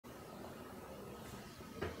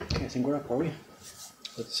Okay, I think we're up, are we?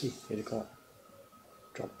 Let's see, 8 o'clock.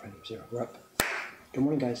 Drop print of 0. We're up. Good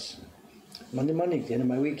morning, guys. Monday, the end of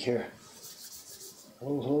my week here.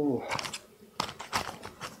 Oh ho.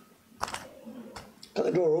 Got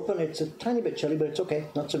the door open. It's a tiny bit chilly, but it's okay.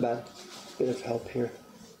 Not so bad. Bit of help here.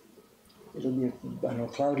 It'll be a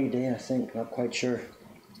cloudy day, I think. Not quite sure.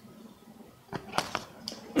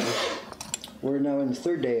 We're now in the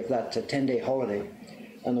third day of that 10-day holiday,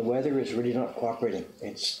 and the weather is really not cooperating.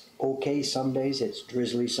 It's okay some days, it's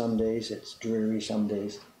drizzly some days, it's dreary some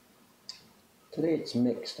days. Today it's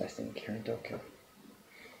mixed, I think, here in Tokyo.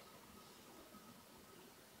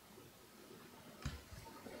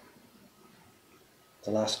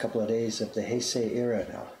 The last couple of days of the Heisei era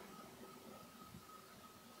now.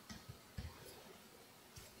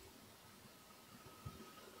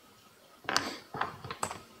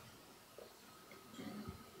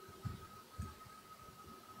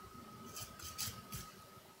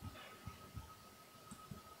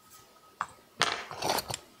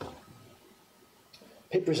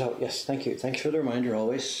 Paper's out, yes, thank you. Thanks for the reminder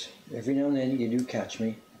always. Every now and then you do catch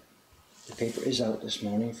me. The paper is out this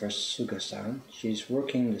morning for Suga-san. She's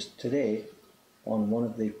working today on one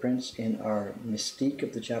of the prints in our Mystique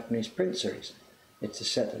of the Japanese print series. It's a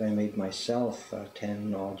set that I made myself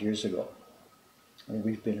 10 odd years ago. And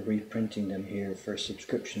we've been reprinting them here for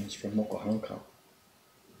subscriptions from Moko Hong Kong.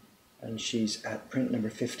 And she's at print number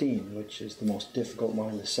 15, which is the most difficult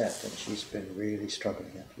one of the set, and she's been really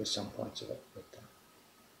struggling with some points of it. But,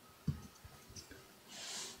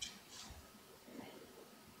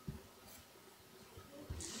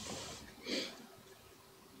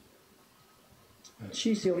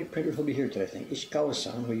 she's the only printer who'll be here today, I think.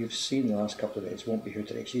 Ishikawa-san, who you've seen the last couple of days, won't be here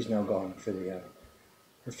today. She's now gone for the,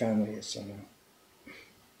 her family is,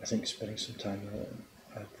 I think, spending some time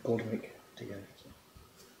at Golden Week together.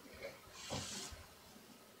 So.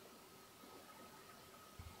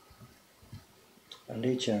 And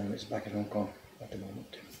Lei-chan is back in Hong Kong at the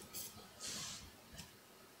moment.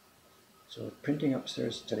 So printing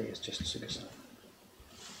upstairs today is just Suga-san.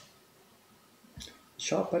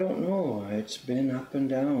 Shop, I don't know. It's been up and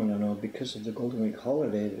down. I know because of the Golden Week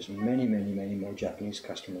holiday, there's many more Japanese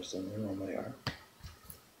customers than there normally are.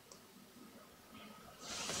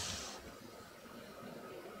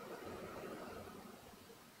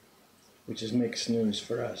 Which is mixed news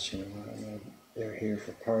for us, you know. I know they're here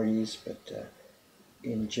for parties, but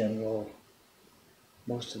in general,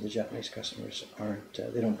 most of the Japanese customers aren't.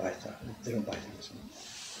 They don't buy things.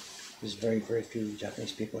 There's very few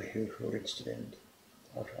Japanese people here who are interested in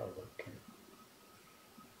our work.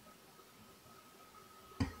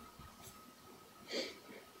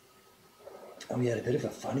 And we had a bit of a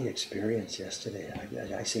funny experience yesterday.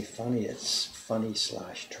 I say funny, it's funny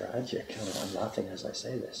 / tragic. I'm laughing as I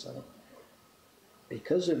say this.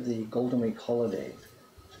 Because of the Golden Week holiday,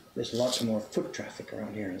 there's lots more foot traffic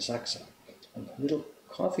around here in Saxa. And a little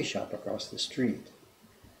coffee shop across the street,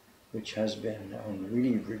 which has been on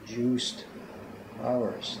really reduced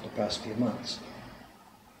hours the past few months,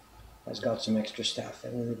 has got some extra staff,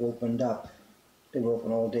 and when they've opened up, they were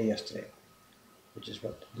open all day yesterday, which is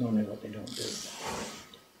normally what they don't do.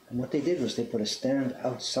 And what they did was they put a stand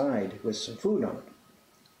outside with some food on it.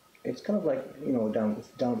 It's kind of like, you know, down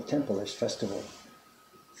at the temple there's festival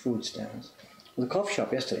food stands. Well, the coffee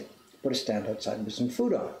shop yesterday put a stand outside with some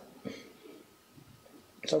food on it.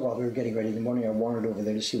 So while we were getting ready in the morning, I wandered over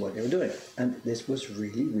there to see what they were doing, and this was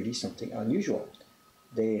really something unusual.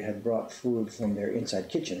 They had brought food from their inside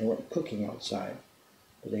kitchen. They weren't cooking outside,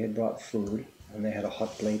 but they had brought food, and they had a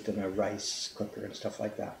hot plate and a rice cooker and stuff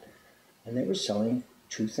like that. And they were selling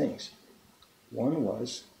two things. One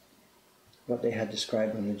was what they had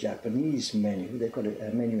described on the Japanese menu. They've got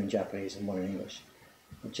a menu in Japanese and one in English.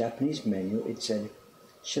 The Japanese menu, it said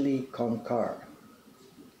chili con carne,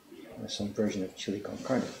 some version of chili con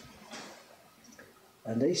carne.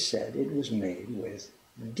 And they said it was made with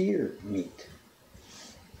deer meat.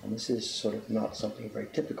 And this is sort of not something very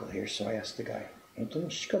typical here, so I asked the guy, "Hontou ni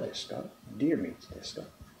shika desu ka? Deer meat desu ka?"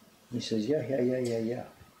 He says, yeah.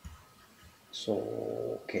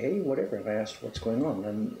 So, okay, whatever. And I asked what's going on,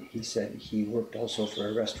 and he said he worked also for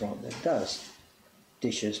a restaurant that does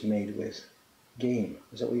dishes made with game.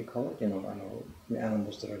 Is that what you call it? You know, I know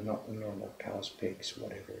animals that are not normal, cows, pigs,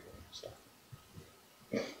 whatever stuff.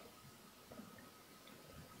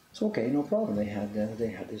 So okay, no problem. They had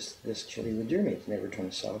this chili with deer meat, and they were trying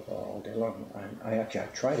to sell it all day long. I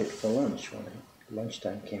tried it for lunch when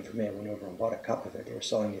lunchtime came for me. I went over and bought a cup of it. They were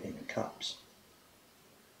selling it in cups.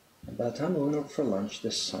 And by the time I went over for lunch,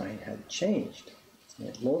 the sign had changed. And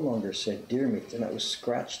it no longer said deer meat, and that was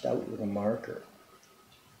scratched out with a marker.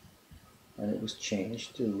 and it was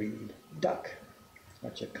changed to read duck.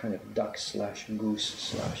 That's a kind of duck slash goose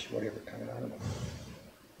slash whatever kind of animal.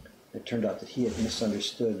 It turned out that he had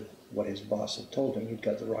misunderstood what his boss had told him. He'd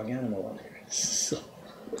got the wrong animal on there. So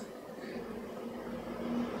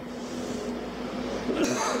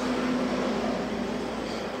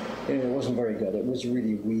anyway, it wasn't very good. It was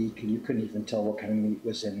really weak, and you couldn't even tell what kind of meat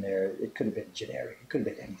was in there. It could have been generic. It could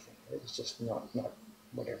have been anything. It was just not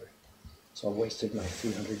whatever. So I wasted my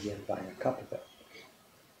 300 yen buying a cup of it.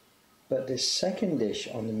 But the second dish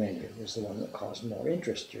on the menu was the one that caused more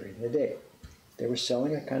interest during the day. They were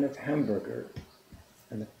selling a kind of hamburger,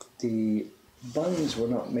 and the buns were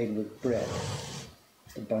not made with bread.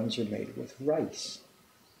 The buns are made with rice.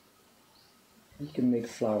 You can make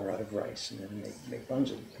flour out of rice and then make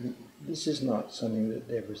buns. And this is not something that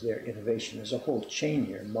there was their innovation. There's a whole chain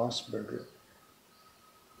here, Mossburger,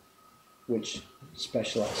 which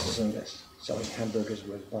specializes in this, selling hamburgers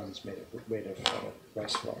with buns made of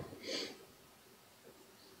rice flour.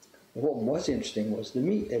 What was interesting was the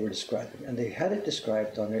meat they were describing, and they had it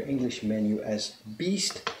described on their English menu as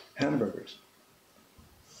beast hamburgers.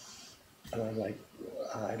 And I'm like,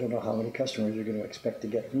 I don't know how many customers you're going to expect to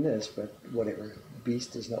get from this, but whatever,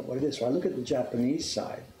 beast is not what it is. So I look at the Japanese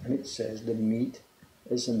side, and it says the meat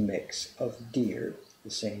is a mix of deer, the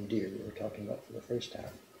same deer that we're talking about for the first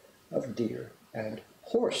half, of deer and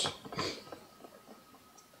horse.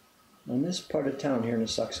 In this part of town here in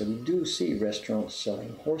Asakusa, we do see restaurants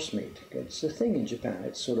selling horse meat. It's a thing in Japan.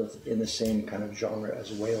 It's sort of in the same kind of genre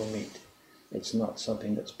as whale meat. It's not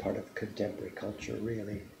something that's part of contemporary culture,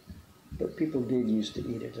 really. But people did used to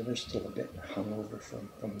eat it, and they're still a bit hungover from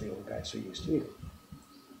the old guys who used to eat it.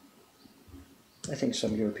 I think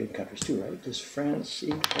some European countries too, right? Does France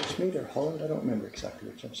eat horse meat, or Holland? I don't remember exactly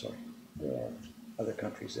which, I'm sorry. There are other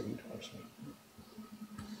countries that eat horse meat.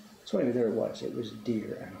 So anyway, there it was. It was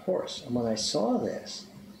deer and horse. And when I saw this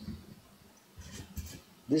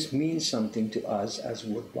means something to us as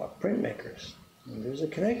woodblock printmakers. And there's a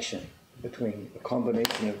connection between a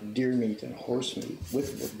combination of deer meat and horse meat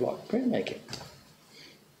with woodblock printmaking.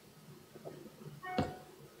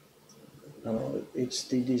 It's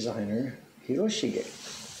the designer Hiroshige.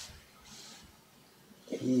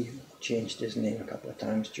 He changed his name a couple of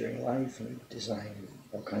times during life and designed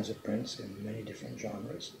all kinds of prints in many different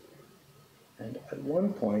genres. And at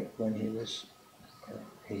one point, when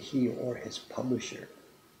he or his publisher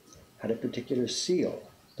had a particular seal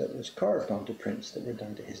that was carved onto prints that were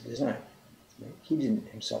done to his design. He didn't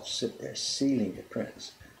himself sit there sealing the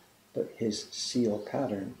prints, but his seal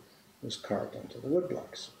pattern was carved onto the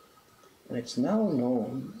woodblocks. And it's now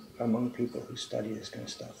known among people who study this kind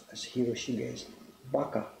of stuff as Hiroshige's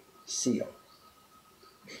Baka seal.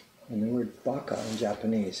 And the word baka in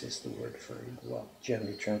Japanese is the word for, well,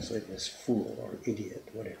 generally translated as fool or idiot,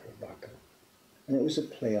 whatever, baka. And it was a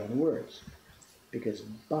play on words, because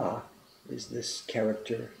ba is this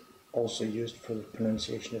character also used for the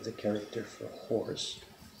pronunciation of the character for horse,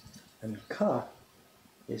 and ka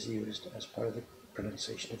is used as part of the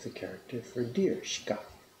pronunciation of the character for deer, shika.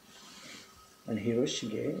 And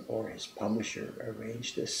Hiroshige, or his publisher,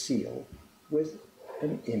 arranged a seal with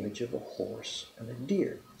an image of a horse and a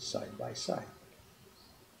deer side by side.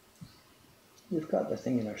 We've got the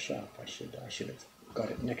thing in our shop. I should have got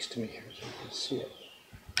it next to me here so you can see it.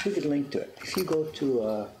 We could link to it. If you go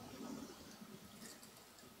to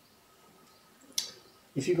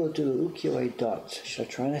ukiyo-e. Should I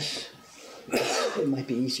try this? It might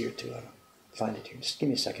be easier to find it here. Just give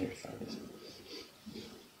me a second to find this.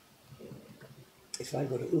 If I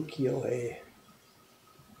go to ukiyo-e.org,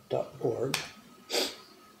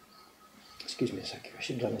 excuse me a second, I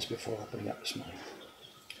should have done this before opening up this morning.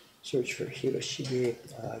 Search for Hiroshige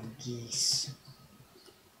geese.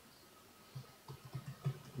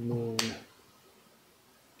 Moon.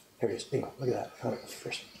 Here it is, bingo, look at that, I found it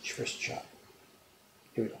first shot.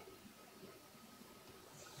 Here we go.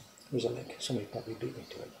 There's a link, somebody probably beat me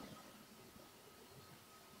to it.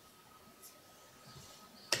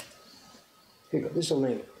 Here you go, this is a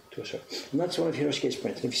link to a sort. And that's one of Hiroshige's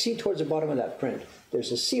prints. And if you see towards the bottom of that print,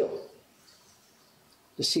 there's a seal.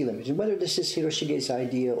 The seal image. And whether this is Hiroshige's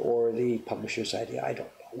idea or the publisher's idea, I don't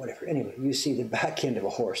know, whatever. Anyway, you see the back end of a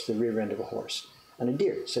horse, the rear end of a horse, and a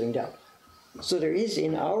deer sitting down. So there is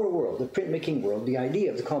in our world, the printmaking world, the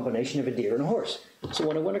idea of the combination of a deer and a horse. So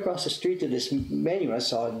when I went across the street to this menu, I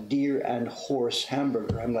saw a deer and horse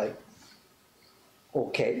hamburger. I'm like,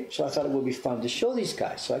 okay. So I thought it would be fun to show these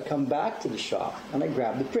guys. So I come back to the shop and I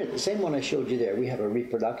grab the print. The same one I showed you there. We have a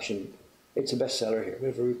reproduction. It's a bestseller here. We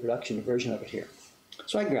have a reproduction version of it here.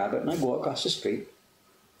 So I grab it and I go across the street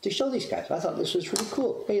to show these guys. I thought this was really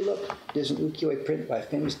cool. Hey, look, there's an ukiyo-e print by a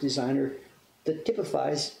famous designer that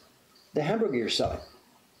typifies the hamburger you're selling.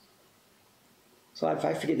 So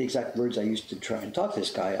I forget the exact words I used to try and talk to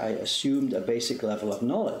this guy. I assumed a basic level of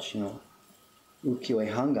knowledge, Ukiyo-e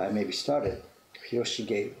Hangai maybe started.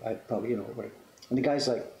 Hiroshige, I probably, whatever. And the guy's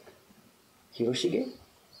like, Hiroshige?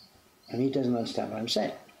 And he doesn't understand what I'm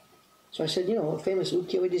saying. So I said, famous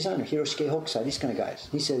ukiyo-e designer, Hiroshige Hokusai, these kind of guys.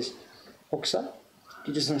 He says, Hokusai?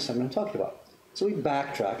 He doesn't understand what I'm talking about. So we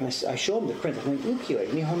backtrack, and I show him the print. I'm like, ukiyo-e,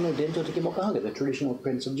 Nihon no Dento Takemoka Hanga, the traditional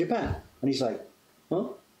prints of Japan. And he's like, huh?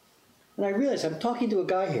 And I realize I'm talking to a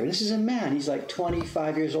guy here. This is a man. He's like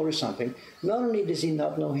 25 years old or something. Not only does he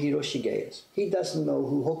not know who Hiroshige is, he doesn't know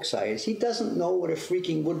who Hokusai is. He doesn't know what a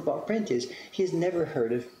freaking woodblock print is. He's never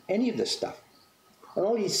heard of any of this stuff. And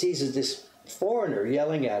all he sees is this foreigner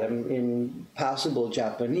yelling at him in passable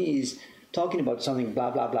Japanese, talking about something,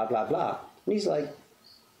 blah, blah, blah, blah, blah. And he's like,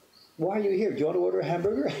 why are you here? Do you want to order a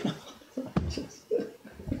hamburger?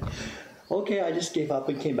 Okay, I just gave up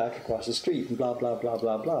and came back across the street and blah, blah, blah,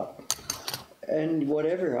 blah, blah. And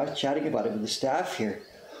whatever, I was chatting about it with the staff here.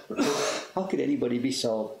 How could anybody be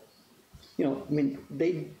so,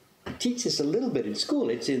 they teach this a little bit in school.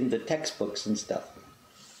 It's in the textbooks and stuff.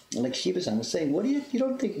 And like Shiba-san was saying, you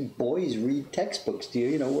don't think boys read textbooks, do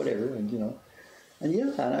you? Whatever,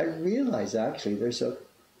 and I realize actually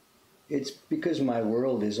it's because my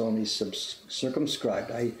world is only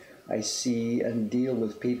circumscribed. I see and deal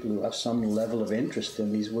with people who have some level of interest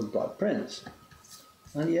in these woodblock prints.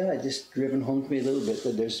 And yeah, it just driven home to me a little bit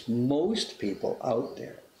that there's most people out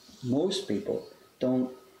there, most people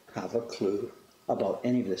don't have a clue about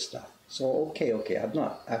any of this stuff. So, okay, I'm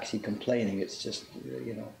not actually complaining, it's just,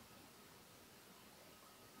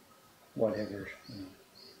 whatever.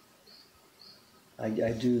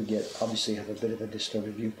 I do obviously have a bit of a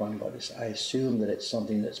distorted viewpoint about this. I assume that it's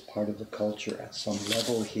something that's part of the culture at some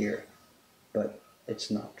level here, but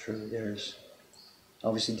it's not true. There's,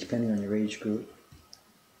 obviously depending on your age group,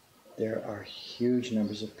 there are huge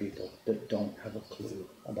numbers of people that don't have a clue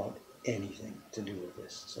about anything to do with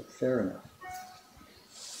this. So fair enough.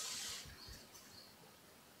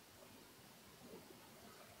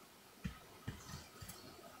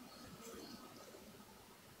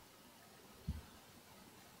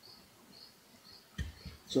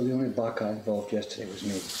 So the only baka involved yesterday was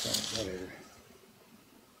me, so whatever.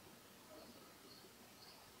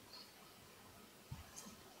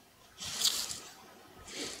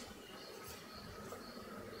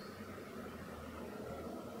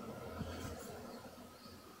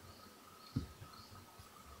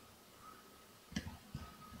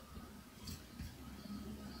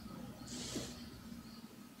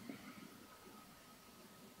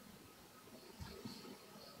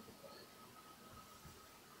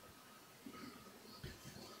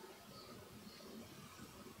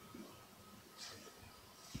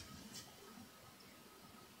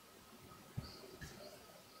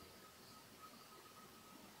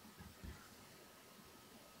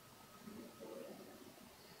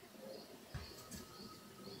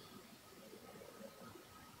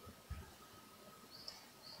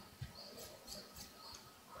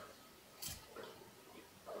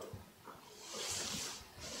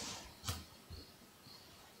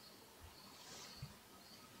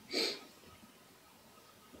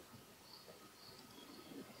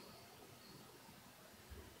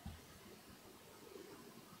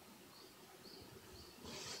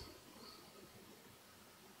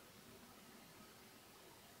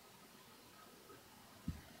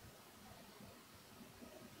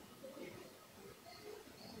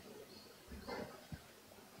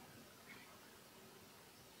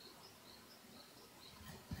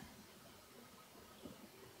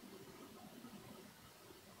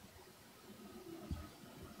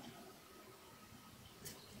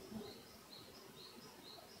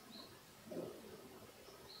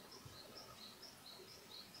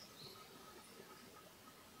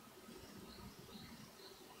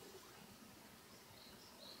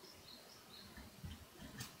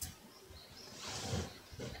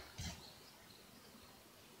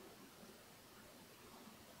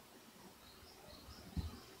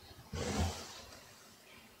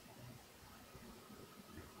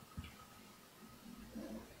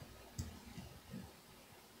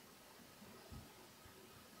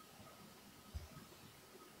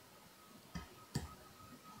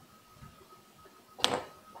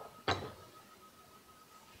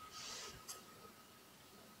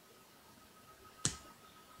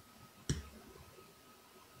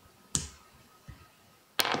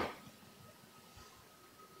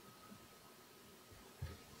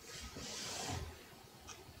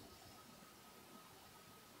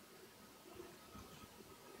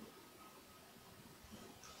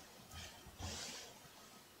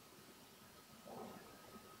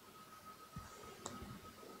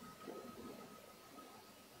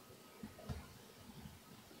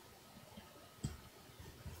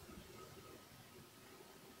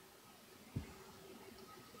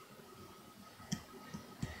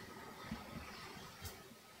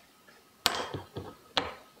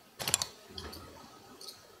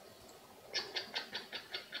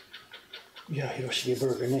 Yeah, Hiroshige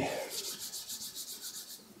burger, ne?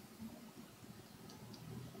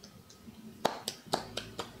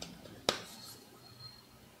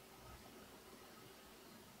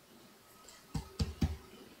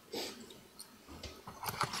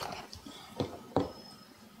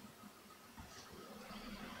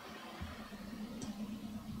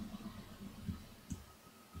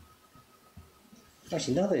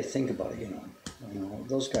 Actually, now that I think about it,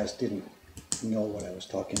 those guys didn't know what I was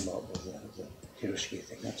talking about with the Hiroshige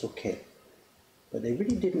thing. That's okay. But they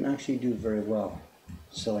really didn't actually do very well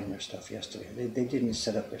selling their stuff yesterday. They didn't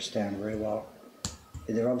set up their stand very well.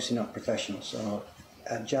 They're obviously not professionals.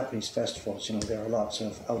 At Japanese festivals, there are lots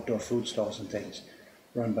of outdoor food stalls and things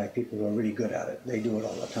run by people who are really good at it. They do it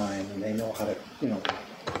all the time, and they know how to,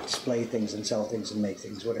 display things and sell things and make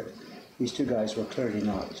things, whatever. These two guys were clearly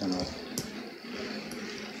not,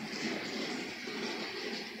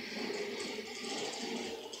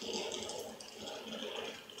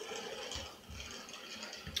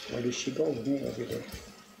 Where does she go with me every day?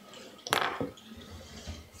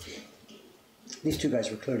 These two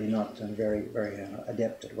guys were clearly not very, very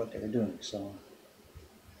adept at what they were doing. So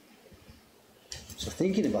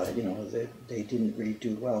thinking about it, they didn't really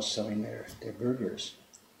do well selling their burgers.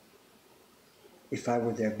 If I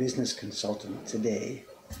were their business consultant today,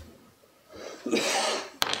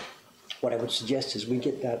 what I would suggest is we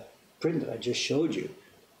get that print that I just showed you,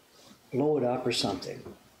 blow it up or something,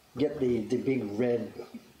 get the big red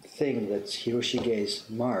thing that's Hiroshige's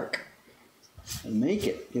mark, and make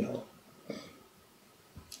it,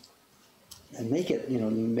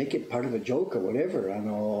 and make it part of a joke or whatever. I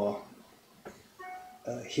know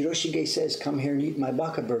Hiroshige says, "Come here and eat my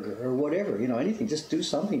baka burger," or whatever. Anything. Just do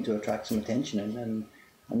something to attract some attention and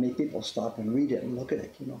make people stop and read it and look at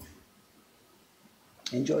it.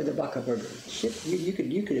 Enjoy the baka burger. Shit, you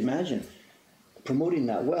could imagine promoting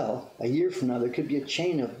that well. A year from now, there could be a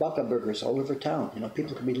chain of baka burgers all over town.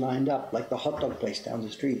 People could be lined up like the hot dog place down the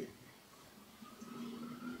street.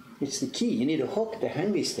 It's the key. You need a hook to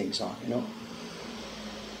hang these things on.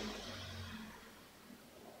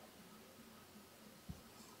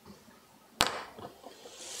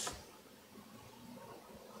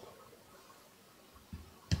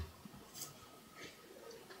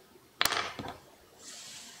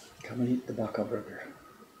 Come and eat the baka burger.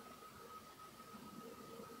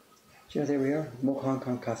 There we are, Mo Hong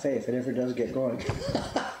Kong Cafe, if it ever does get going.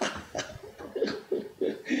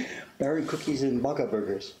 Berry cookies and baka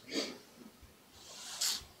burgers.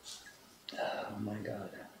 Oh my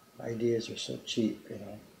God, ideas are so cheap,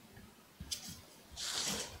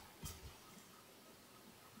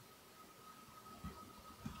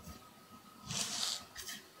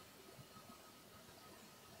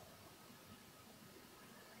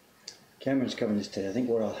 Cameron's coming this today. I think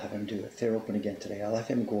what I'll have him do, if they're open again today, I'll have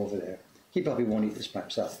him go over there. He probably won't eat this by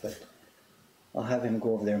himself, but I'll have him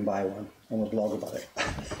go over there and buy one, and we'll blog about it.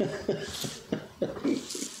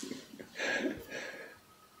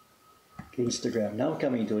 Instagram. Now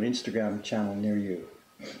coming to an Instagram channel near you.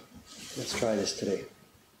 Let's try this today.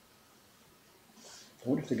 I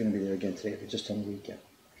wonder if they're going to be there again today, if it's just on the weekend.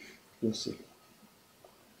 We'll see.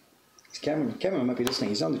 Cameron might be listening.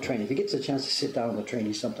 He's on the train. If he gets a chance to sit down on the train,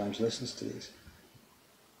 he sometimes listens to these.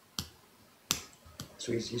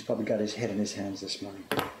 So he's probably got his head in his hands this morning.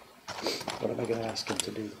 What am I going to ask him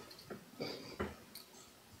to do?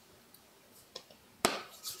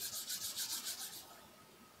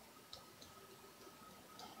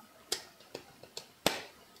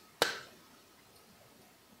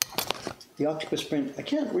 The octopus print, I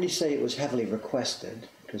can't really say it was heavily requested,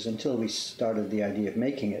 because until we started the idea of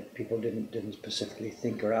making it, people didn't specifically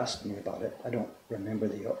think or ask me about it. I don't remember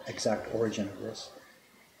the exact origin of this.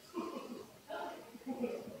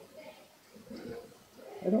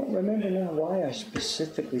 I don't remember now why I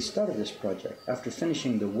specifically started this project. After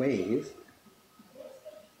finishing The Wave,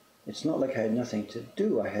 it's not like I had nothing to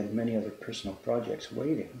do. I had many other personal projects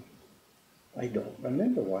waiting. I don't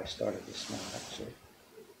remember why I started this now, actually.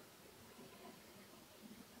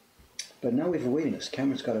 But now we have a waiting list.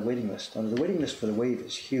 Cameron's got a waiting list. The waiting list for The Wave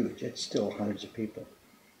is huge. It's still hundreds of people.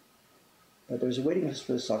 But there's a waiting list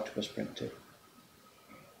for this octopus print too.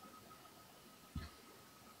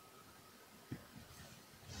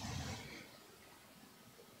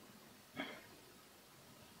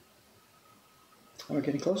 And we're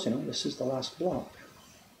getting close, This is the last block.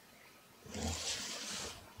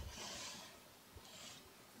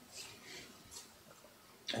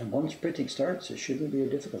 And once printing starts, it shouldn't be a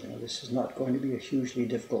difficult one. This is not going to be a hugely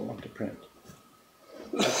difficult one to print.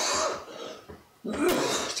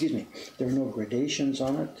 Excuse me. There are no gradations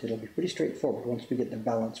on it. It'll be pretty straightforward once we get the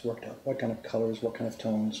balance worked out. What kind of colors, what kind of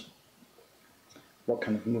tones. what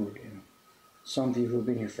kind of mood, you know. Some of you who've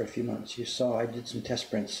been here for a few months, you saw I did some test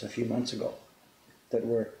prints a few months ago that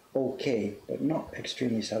were okay, but not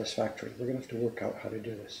extremely satisfactory. We're going to have to work out how to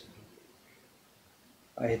do this.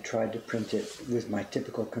 I had tried to print it with my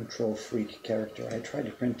typical control freak character. I had tried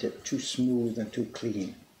to print it too smooth and too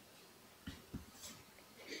clean.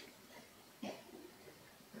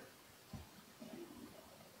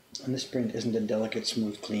 And this print isn't a delicate,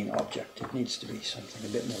 smooth, clean object. It needs to be something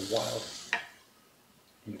a bit more wild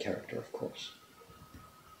in character, of course.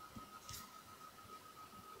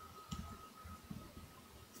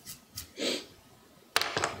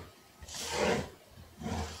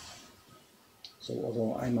 So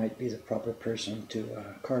although I might be the proper person to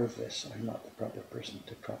carve this, I'm not the proper person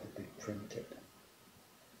to properly print it.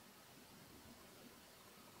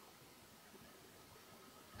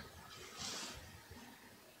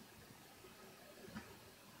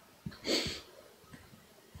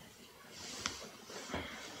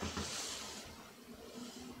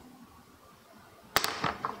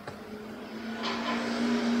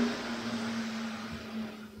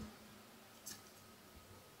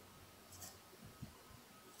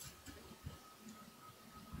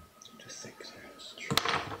 Too thick there, that's true.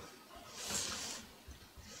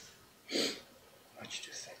 Much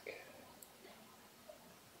too thick.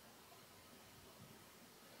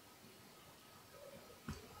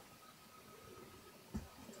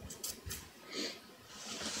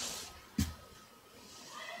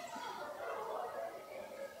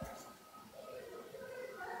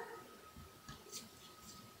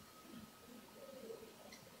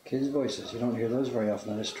 Kids' voices, you don't hear those very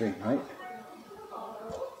often on a stream, right?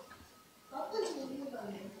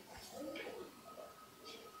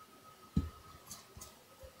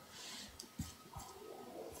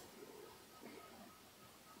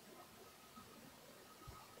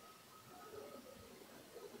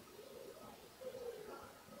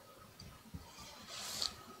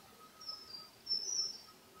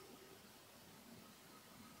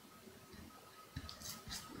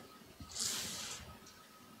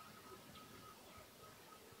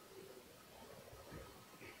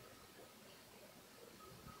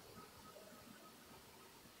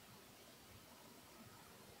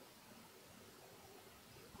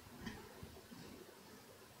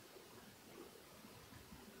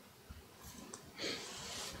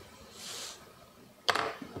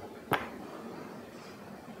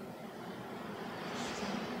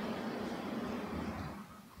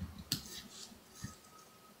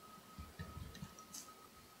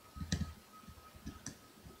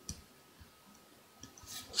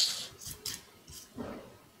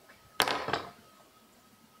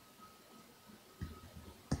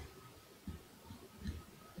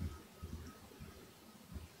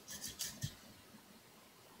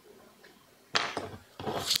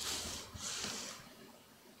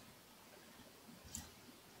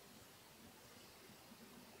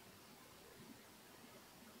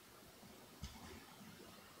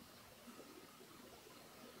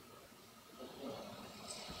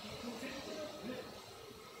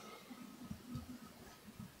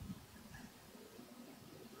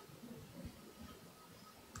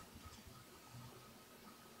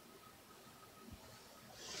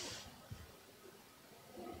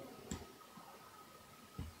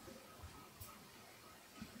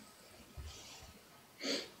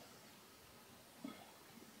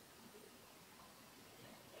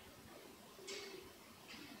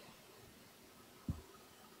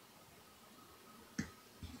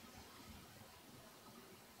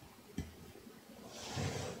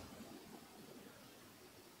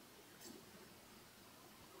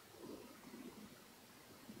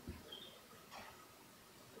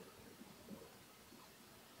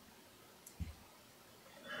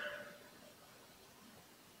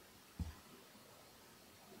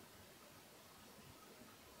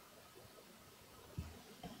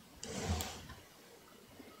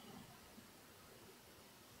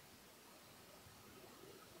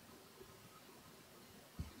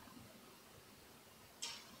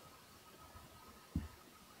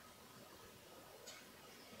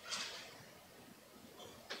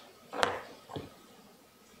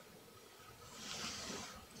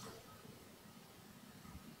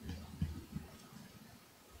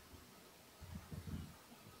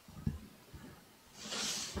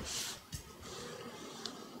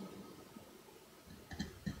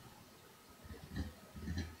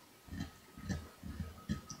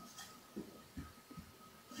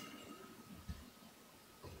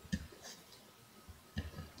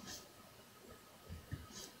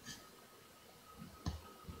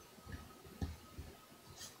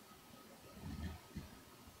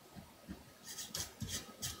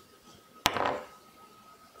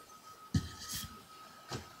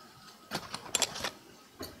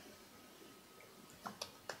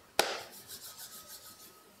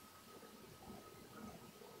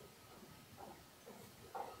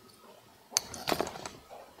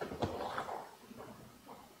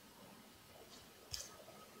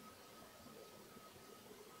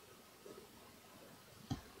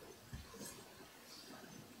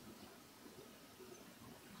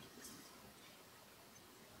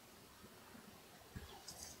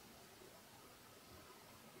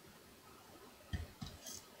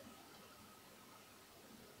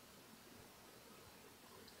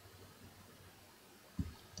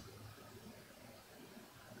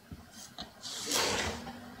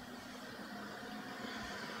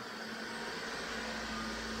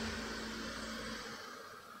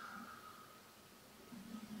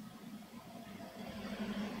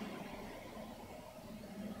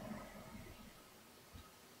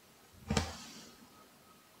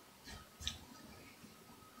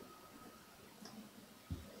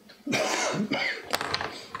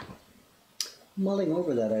 mulling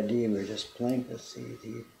over that idea we were just playing with,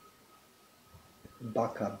 the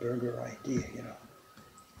Baka burger idea, you know.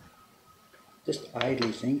 Just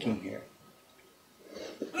idly thinking here.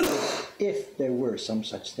 If there were some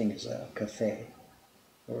such thing as a cafe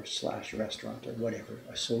or slash restaurant or whatever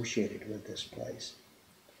associated with this place.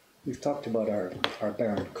 We've talked about our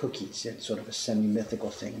Baron cookies in sort of a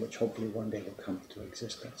semi-mythical thing, which hopefully one day will come to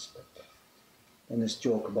existence. And this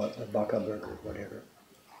joke about the Baka burger, whatever.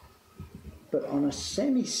 But on a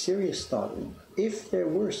semi-serious thought, if there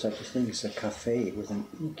were such a thing as a cafe with an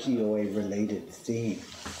ukiyo-e-related theme,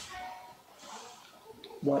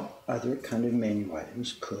 what other kind of menu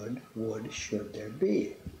items could, would, should there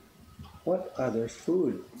be? What other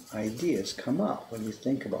food ideas come up when you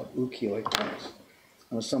think about ukiyo-e things?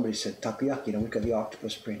 Well, somebody said takoyaki, you know, we've got the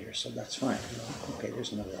octopus print here, so that's fine. You know, okay,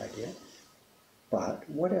 there's another idea. But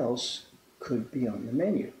what else could be on the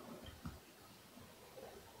menu?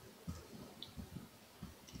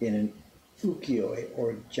 In an ukiyo-e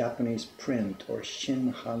or Japanese print or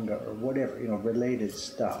shinhanga or whatever, you know, related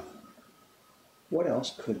stuff, what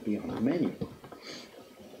else could be on the menu?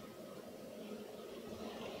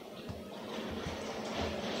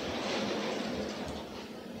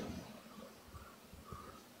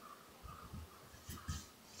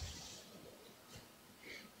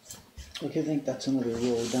 Okay, I think that's another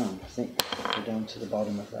roll down. I think we're down to the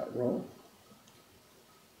bottom of that roll.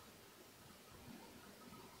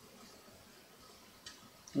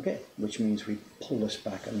 Okay, which means we pull this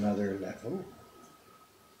back another level.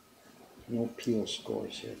 No peel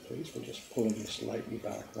scores here, please. We're just pulling this slightly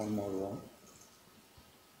back one more roll.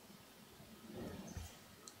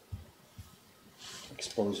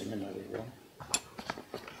 Exposing another roll.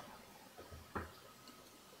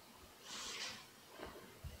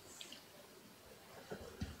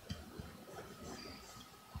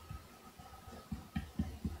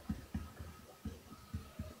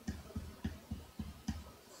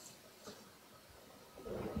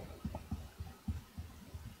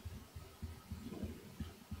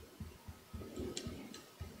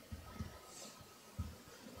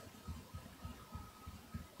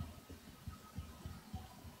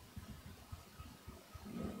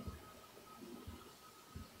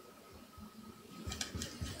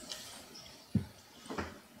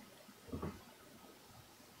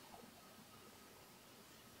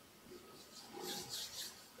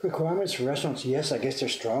 Requirements for restaurants, yes, I guess they're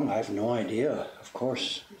strong. I have no idea, of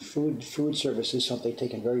course. Food service is something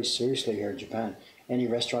taken very seriously here in Japan. Any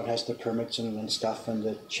restaurant has the permits and stuff and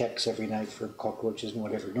the checks every night for cockroaches and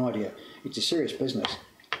whatever. No idea. It's a serious business.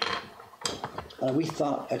 We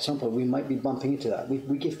thought at some point we might be bumping into that.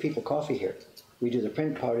 We give people coffee here. We do the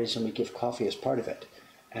print parties and we give coffee as part of it.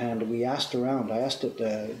 And we asked around. I asked at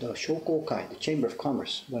the Shokokai, the Chamber of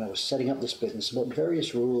Commerce, when I was setting up this business about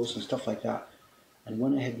various rules and stuff like that. And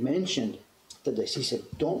when I had mentioned this, he said,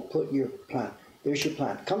 don't put your plant, there's your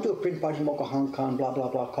plant. Come to a print party, Mocha Hong Kong, blah, blah,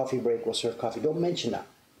 blah, coffee break, we'll serve coffee. Don't mention that.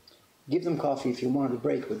 Give them coffee if you want a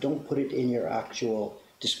break, but don't put it in your actual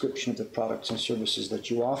description of the products and services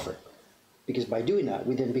that you offer. Because by doing that,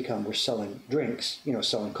 we then become, we're selling drinks, you know,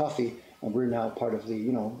 selling coffee, and we're now part of the,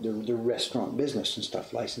 you know, the restaurant business and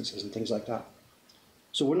stuff, licenses and things like that.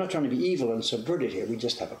 So we're not trying to be evil and subverted here. We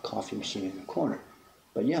just have a coffee machine in the corner.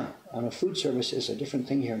 But yeah, on a food service is a different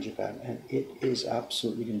thing here in Japan, and it is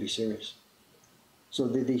absolutely going to be serious. So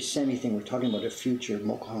the semi thing we're talking about, a future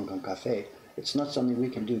Mocha Hong Kong cafe, it's not something we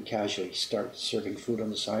can do casually, start serving food on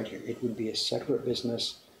the side here. It would be a separate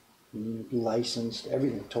business, licensed,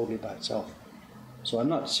 everything totally by itself. So I'm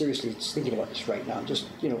not seriously thinking about this right now. I'm just,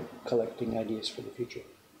 you know, collecting ideas for the future.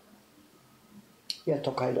 Yeah,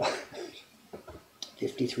 Tokaido.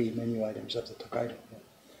 53 menu items of the Tokaido.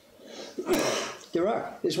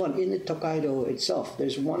 There's one in the Tokaido itself.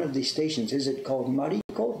 There's one of these stations. Is it called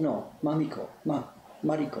Mariko? No, Mamiko.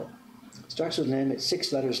 Mariko. It starts with an M, it's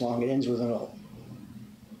 6 letters long, it ends with an O.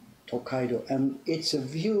 Tokaido. And it's a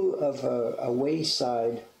view of a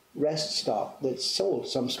wayside rest stop that sold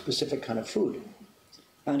some specific kind of food.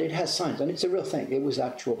 And it has signs, and it's a real thing. It was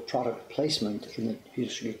actual product placement in the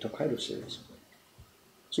Hiroshige Tokaido series.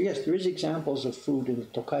 So yes, there is examples of food in the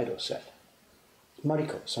Tokaido set.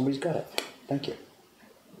 Mariko, somebody's got it. Thank you.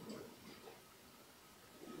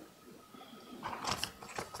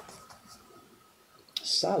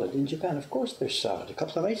 Salad in Japan, of course there's salad. A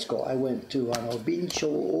couple of nights ago I went to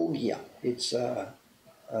Bincho Ogiya. It's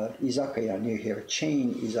izakaya near here, a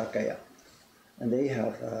chain izakaya. And they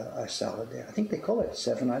have a salad there. I think they call it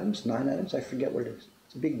 7 items, 9 items, I forget what it is.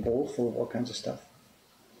 It's a big bowl full of all kinds of stuff.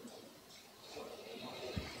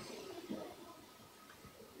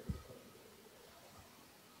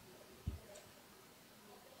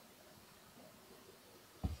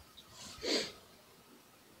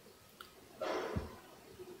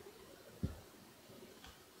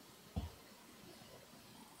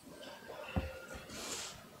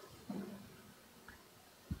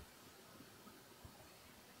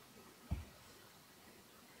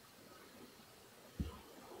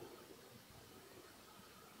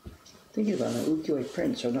 Thinking about it, ukiyo-e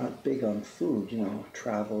prints are not big on food, you know,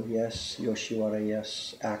 travel, yes, Yoshiwara,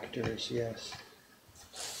 yes, actors, yes.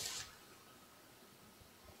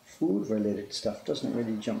 Food related stuff doesn't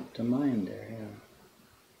really jump to mind there, yeah.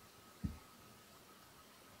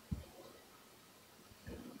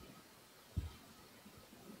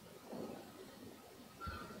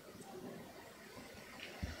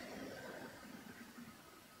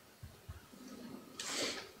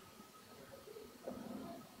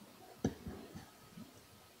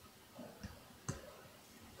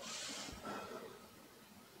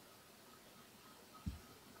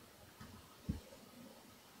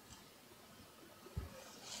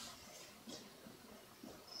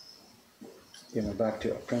 You know, back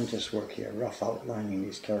to apprentice work here, rough outlining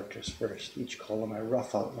these characters first. Each column I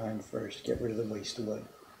rough outline first, get rid of the waste wood.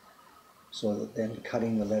 So that then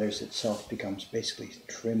cutting the letters itself becomes basically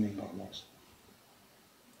trimming almost.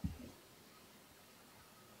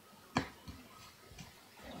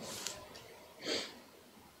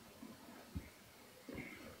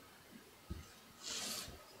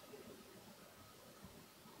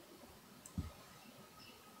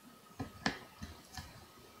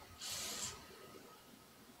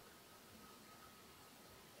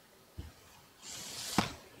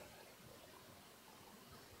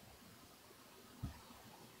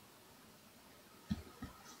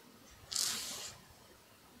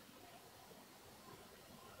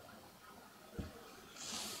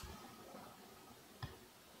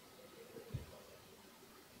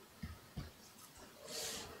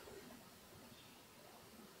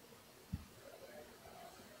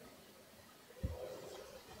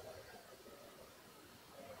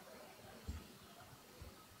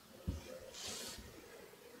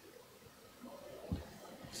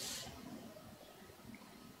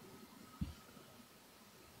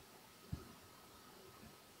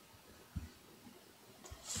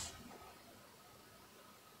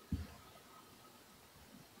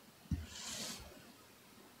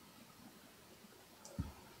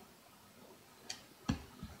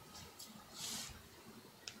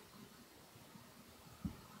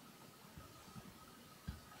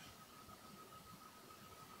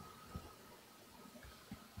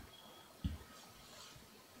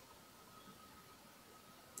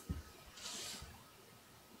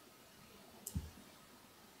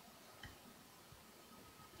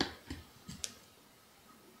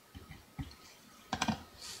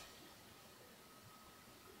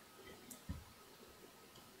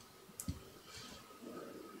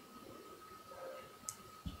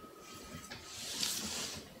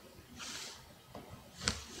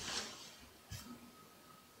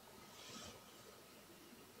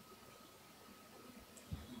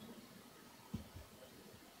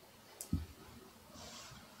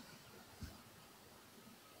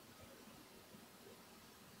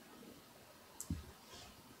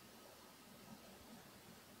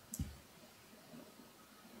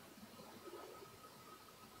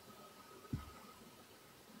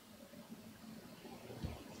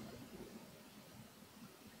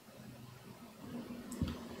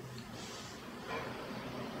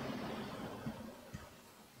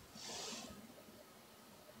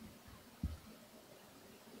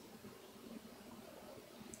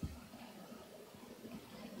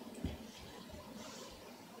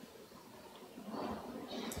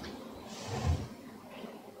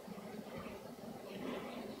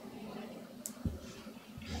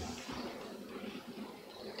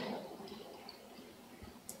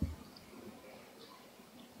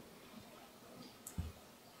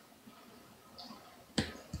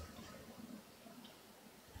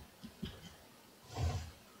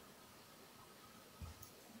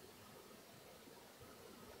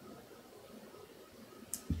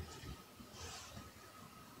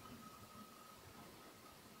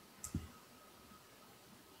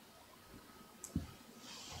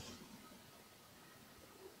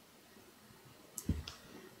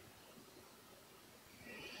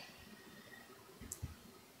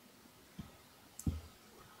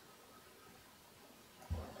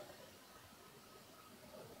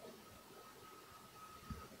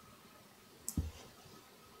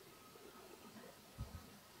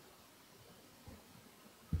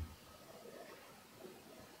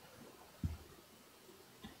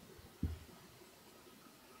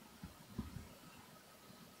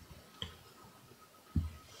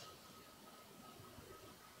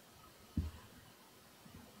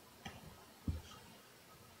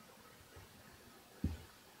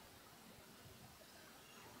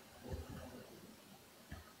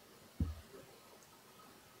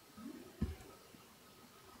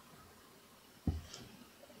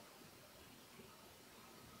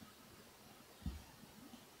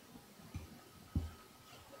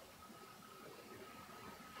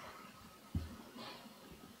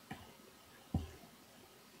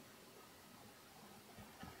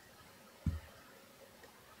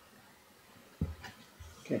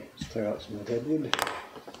 Okay, let's clear out some of the deadwood.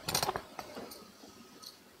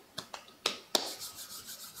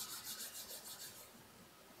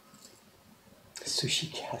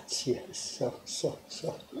 Sushi cats, yes, so.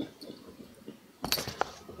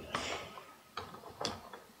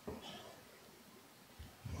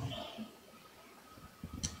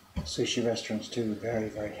 Sushi restaurants too, very,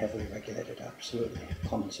 very heavily regulated, absolutely.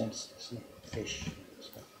 Common sense, fish and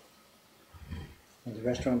stuff. And the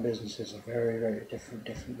restaurant business is a very, very different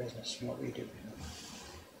business from what we do.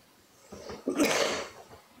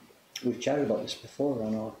 We've chatted about this before. I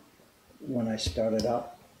know when I started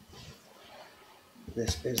up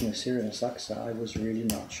this business here in Asakusa, I was really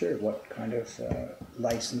not sure what kind of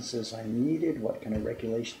licenses I needed, what kind of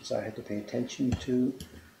regulations I had to pay attention to.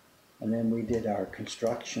 And then we did our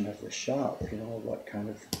construction of the shop, you know, what kind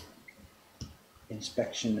of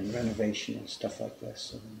inspection and renovation and stuff like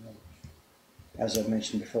this. And as I've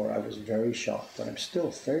mentioned before, I was very shocked, but I'm still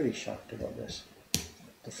fairly shocked about this,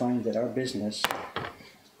 to find that our business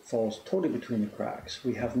falls totally between the cracks.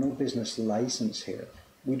 We have no business license here.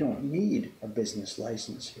 We don't need a business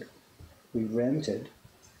license here. We rented,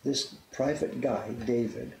 this private guy,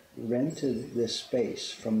 David, rented this space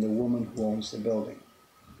from the woman who owns the building,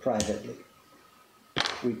 privately.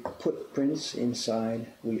 We put prints inside,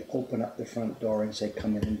 we open up the front door and say,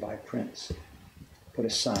 come in and buy prints. Put a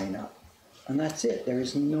sign up. And that's it. There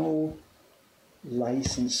is no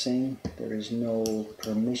licensing, there is no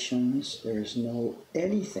permissions, there is no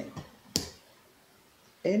anything.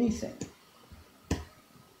 Anything.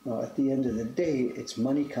 Well, at the end of the day, it's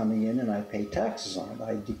money coming in and I pay taxes on it.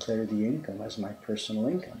 I declare the income as my personal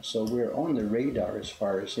income. So we're on the radar as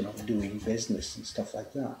far as, you know, doing business and stuff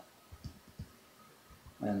like that.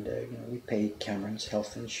 And, you know, we pay Cameron's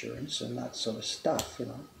health insurance and that sort of stuff, you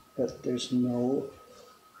know. But there's no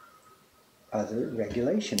other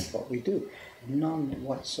regulation of what we do. None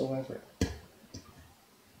whatsoever.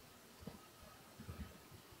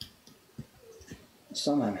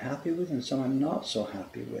 Some I'm happy with and some I'm not so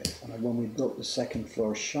happy with. And when we built the second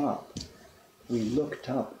floor shop, we looked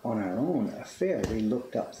up on our own affair, we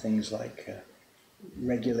looked up things like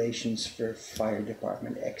regulations for fire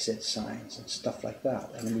department exit signs and stuff like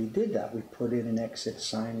that. And we did that. We put in an exit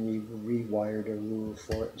sign, we rewired a rule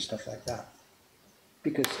for it and stuff like that.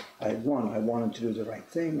 Because I wanted to do the right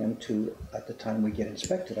thing, and two, at the time we get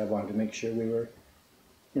inspected, I wanted to make sure we were,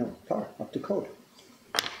 you know, par, up to code.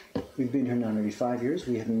 We've been here now nearly 5 years.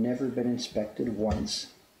 We have never been inspected once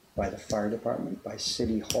by the fire department, by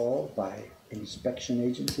City Hall, by inspection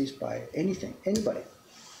agencies, by anything, anybody.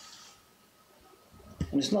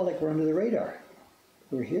 And it's not like we're under the radar.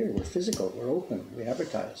 We're here, we're physical, we're open, we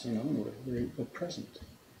advertise, you know, we're present.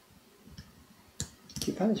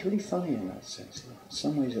 Japan is really funny in that sense. You know. In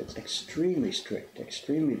some ways it's extremely strict,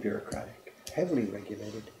 extremely bureaucratic, heavily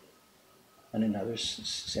regulated. And in other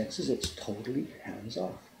senses it's totally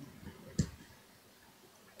hands-off.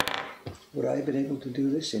 Would I have been able to do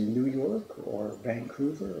this in New York or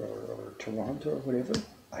Vancouver or Toronto or whatever?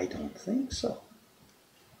 I don't think so.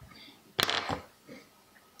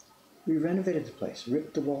 We renovated the place,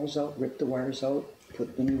 ripped the walls out, ripped the wires out,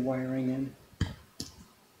 put the new wiring in.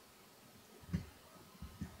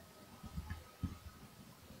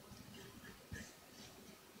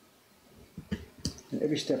 And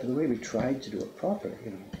every step of the way we tried to do it properly,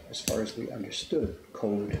 you know, as far as we understood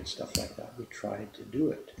code and stuff like that. We tried to do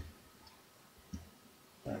it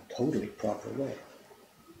in a totally proper way.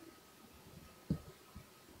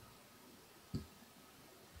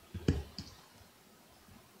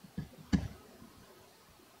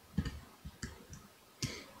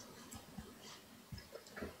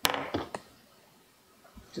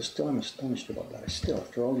 Still, I'm astonished about that.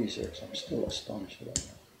 After all these years, I'm still astonished about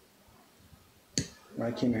that. When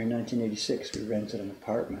I came here in 1986, we rented an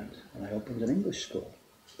apartment and I opened an English school.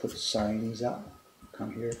 Put signs up,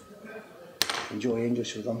 come here, enjoy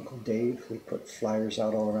English with Uncle Dave. We put flyers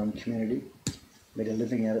out all around the community. Made a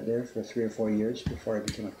living at it there for 3 or 4 years before I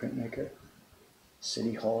became a printmaker.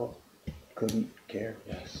 City Hall, couldn't care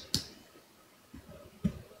less.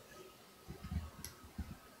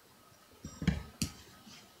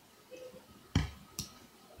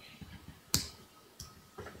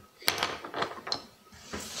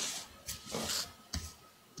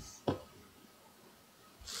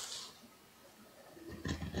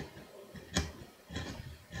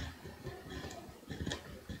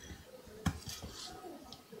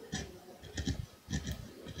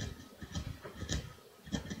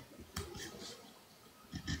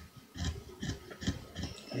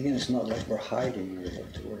 Again, it's not like we're hiding,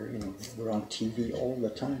 we're on TV all the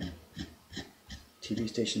time. TV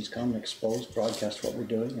stations come and expose, broadcast what we're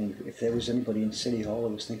doing. And if there was anybody in City Hall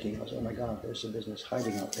who was thinking, oh my God, there's a business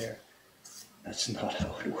hiding out there. That's not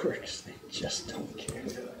how it works. They just don't care.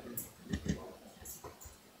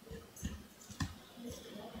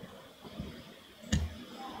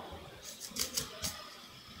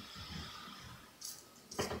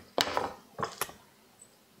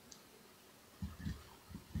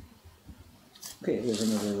 Okay, there's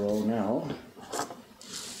another row now.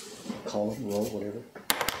 Column, row, whatever.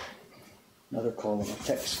 Another column of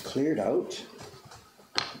text cleared out.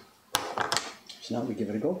 So now we give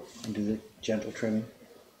it a go and do the gentle trimming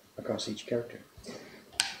across each character.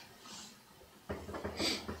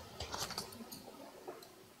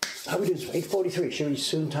 How we doing? 8:43. Should be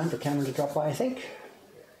soon time for Cameron to drop by, I think.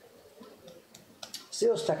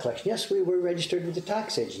 Sales tax collection. Yes, we were registered with the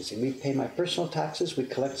tax agency. We pay my personal taxes, we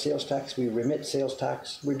collect sales tax, we remit sales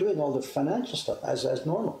tax. We're doing all the financial stuff as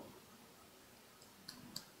normal.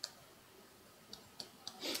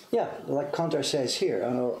 Yeah, like Contar says here, I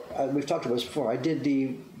know, we've talked about this before. I did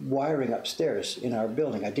the wiring upstairs in our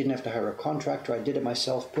building. I didn't have to hire a contractor. I did it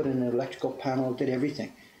myself, put in an electrical panel, did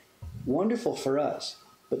everything. Wonderful for us.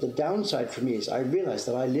 But the downside for me is I realize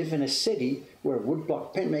that I live in a city where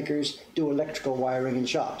woodblock paint makers do electrical wiring in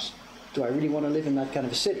shops. Do I really want to live in that kind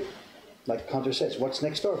of a city? Like Contar says, what's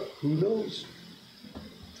next door? Who knows?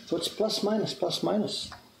 So it's plus minus, plus minus.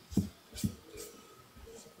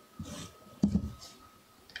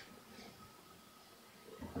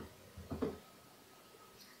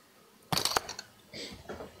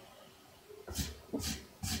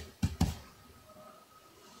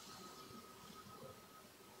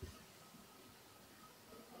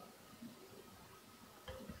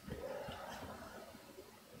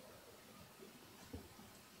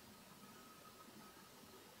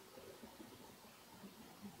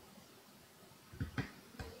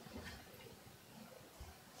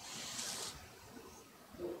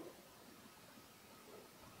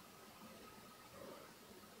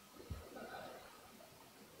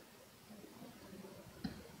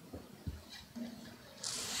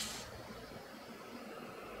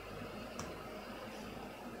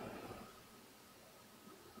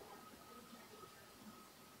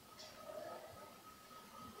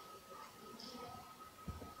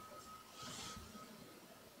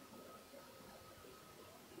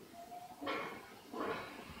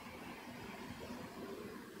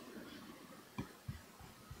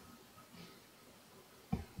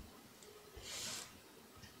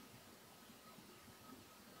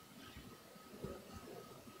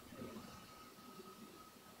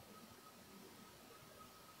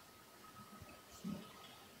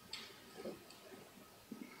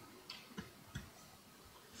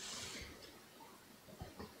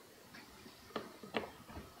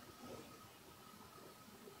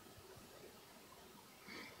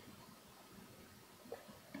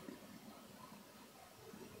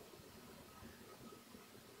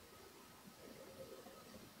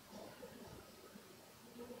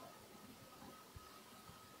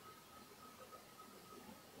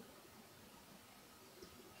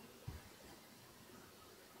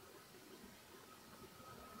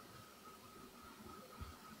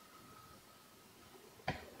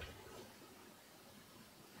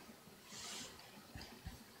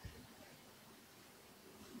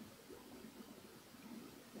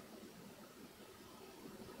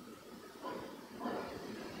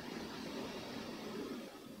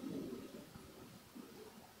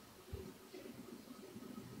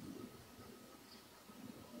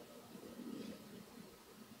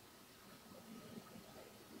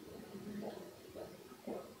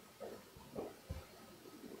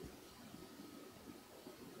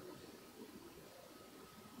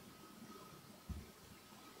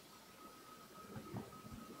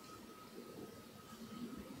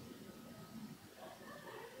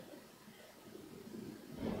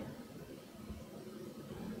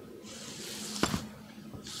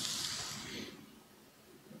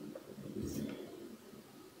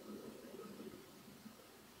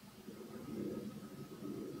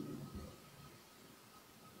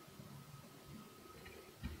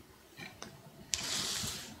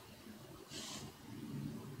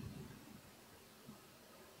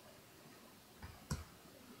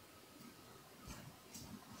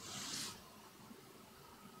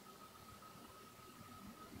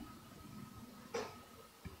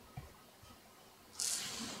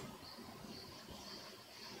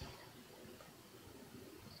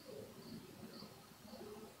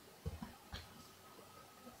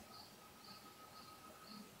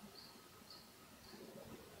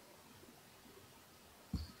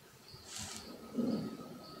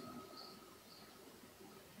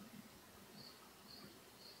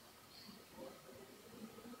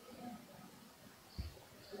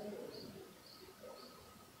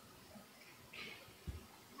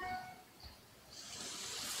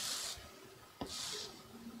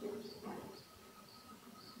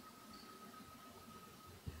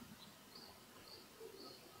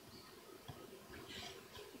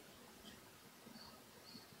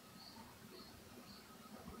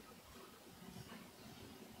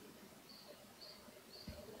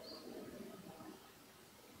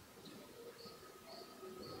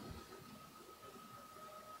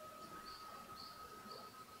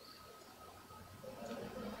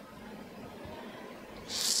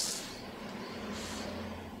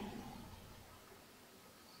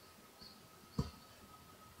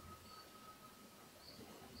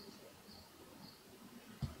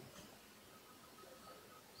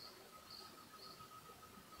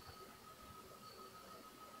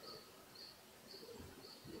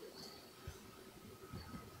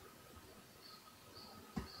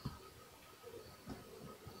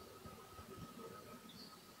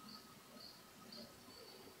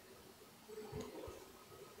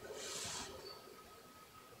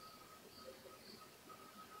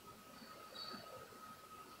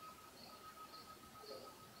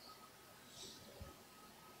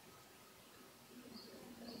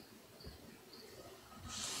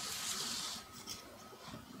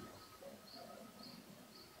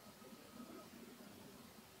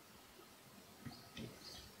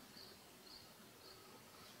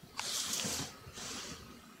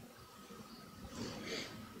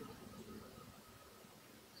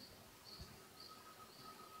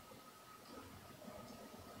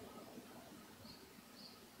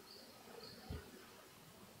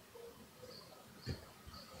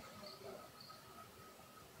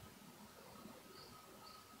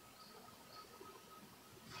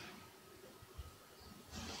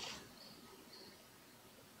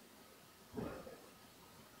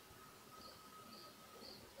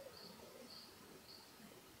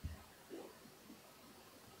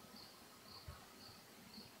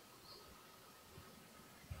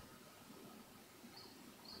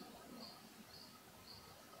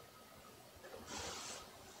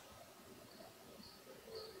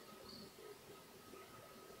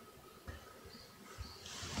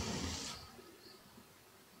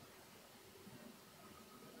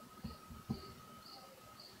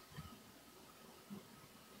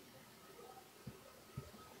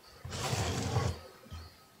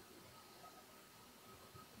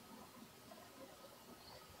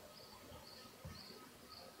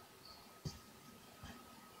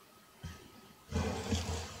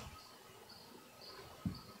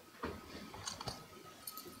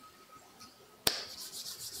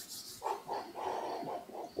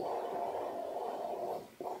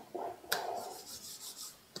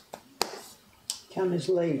 Cam is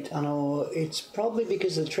late. I know it's probably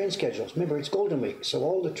because of the train schedules. Remember, it's Golden Week, so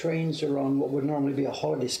all the trains are on what would normally be a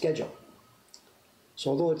holiday schedule. So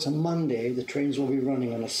although it's a Monday, the trains will be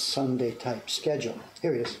running on a Sunday type schedule.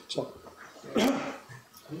 Here he is. So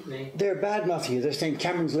they're bad mouth you. They're saying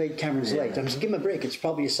Cameron's late, Cameron's late. I'm just give him a break. It's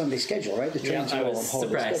probably a Sunday schedule, right? The trains are all on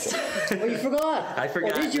holiday schedule. Oh, you forgot? I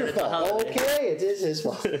forgot. It is your fault. Okay, it is his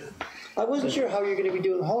fault. I wasn't sure how you're going to be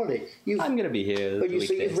doing the holiday. I'm going to be here. But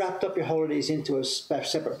so you've wrapped up your holidays into a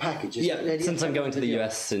separate package. Yeah, since I'm going to the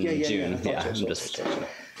US in June. Yeah, I'm just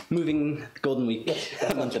moving Golden Week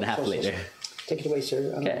a month and a half later. Take it away,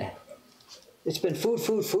 sir. Okay. It's been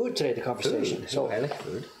food today, the conversation. So I like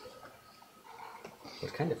food.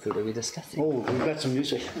 What kind of food are we discussing? Oh, we've got some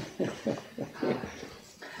news.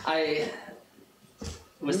 I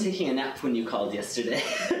was taking a nap when you called yesterday,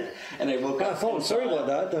 and I woke up. Oh, sorry about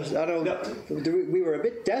that. I don't. We were a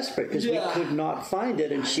bit desperate because we could not find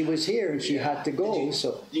it, and she was here, and she had to go.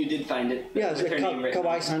 You did find it. Yeah,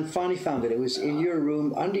 Kawai-san finally found it. It was in your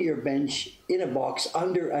room, under your bench, in a box,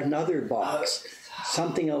 under another box.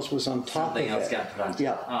 Something else was on top of it. Something else got put on top.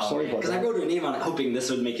 Yeah, sorry about that. Because I wrote your name on it, hoping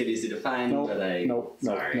this would make it easy to find. No,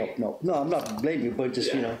 I'm not blaming you, but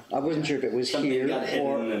just I wasn't sure if it was something here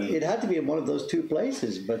or it had to be in one of those two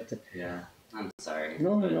places. But I'm sorry.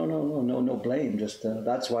 No blame. Just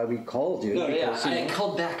that's why we called you. No, I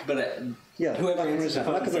called back, but whoever answered the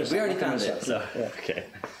phone said, we already found it. So okay.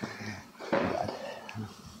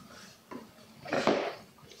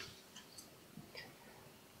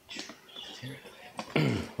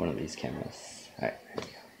 One of these cameras. Alright, there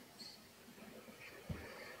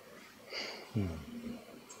we go.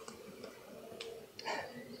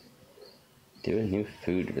 Do a new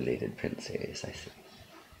food-related print series, I see.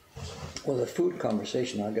 Well, the food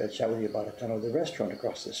conversation, I've got to chat with you about it. I know the restaurant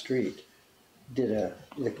across the street did the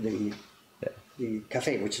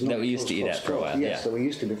cafe, which is that we used to eat at for a while. Yes, that we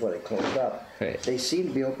used to before they closed up. Right. They seem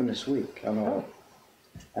to be open this week. I know.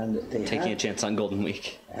 And they taking a chance on Golden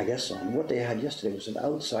Week. I guess so. And what they had yesterday was an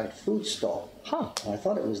outside food stall. Huh. And I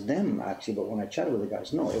thought it was them, actually, but when I chatted with the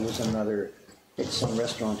guys, no, it was it's some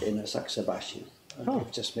restaurant in Saksabashi.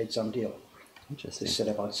 They've just made some deal. Interesting. They set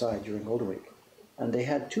up outside during Golden Week. And they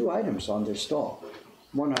had two items on their stall.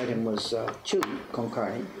 One item was chili con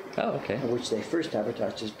carne, which they first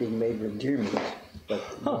advertised as being made with deer meat. But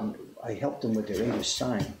I helped them with their English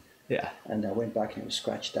sign. Yeah. And I went back and it was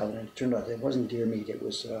scratched out, and it turned out it wasn't deer meat, it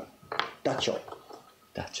was dacho.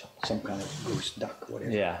 Dacho. Some kind of goose, duck,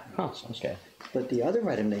 whatever. Yeah. Huh. Okay. But the other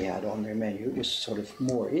item they had on their menu was sort of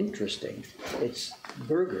more interesting. It's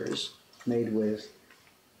burgers made with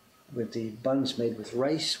the buns made with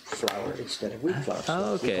rice flour instead of wheat flour. So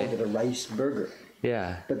okay. We called it a rice burger.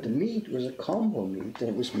 Yeah. But the meat was a combo meat, and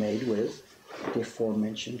it was made with the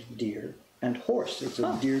aforementioned deer and horse. It's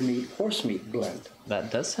a deer meat, horse meat blend. That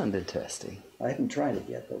does sound interesting. I haven't tried it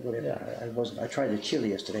yet, but whatever. Yeah. I tried the chili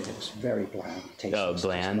yesterday, and it was very bland. Tasteless. Oh,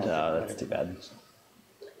 bland? Oh, that's too bad.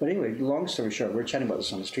 But anyway, long story short, we were chatting about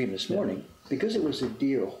this on the stream this morning. Because it was a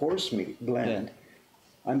deer horse meat blend,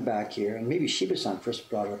 I'm back here, and maybe Shiba-san first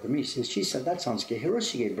brought it up to me. She said, that sounds like a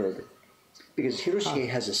Hiroshige burger. Because Hiroshige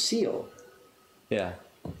has a seal. Yeah.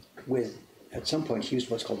 With, at some point, he used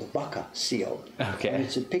what's called the baka seal. Okay. And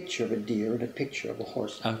it's a picture of a deer and a picture of a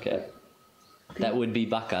horse. Okay. That would be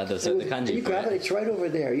baka. Those are the kanji. Can you grab it? It's right over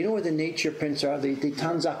there. You know where the nature prints are? The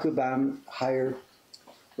Tanzakuban higher,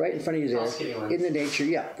 right in front of you there. In the nature,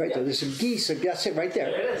 right there. There's a geese. That's it, right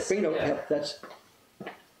there. There it is. Bring it over. Yep, that's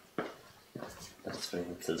funny.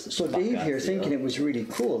 So Dave here, thinking it was really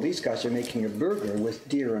cool. These guys are making a burger with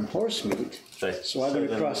deer and horse meat. Right. So I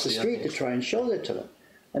went across the street to try and show that to them.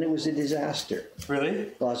 And it was a disaster.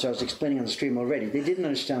 Really? Well, as I was explaining on the stream already, they didn't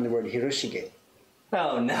understand the word Hiroshige.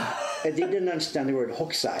 Oh, no. They didn't understand the word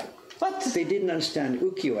hokusai. What? They didn't understand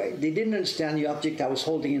ukiyo-e. They didn't understand the object I was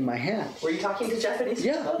holding in my hand. Were you talking to Japanese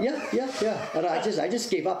people? Yeah. And I just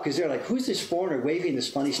gave up because they're like, who's this foreigner waving this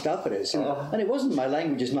funny stuff at us? And it wasn't, my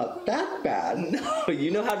language is not that bad. No, you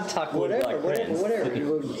know how to talk whatever.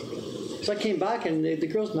 whatever. So I came back and the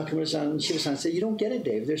girls, Nakamura-san and Shiba-san, said, you don't get it,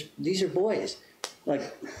 Dave. These are boys.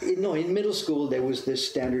 Like, in middle school, there was this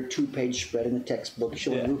standard 2-page spread in the textbook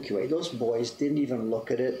showing ukiyo-e. Those boys didn't even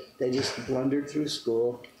look at it. They just blundered through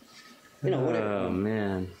school. Whatever. Oh,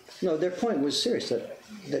 man. No, their point was serious, that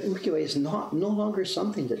ukiyo-e is no longer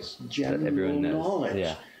something that's general knowledge.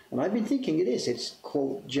 Yeah. And I've been thinking it is. It's,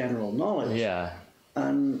 quote, general knowledge. Yeah.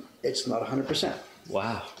 And it's not 100%.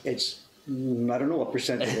 Wow. It's, I don't know what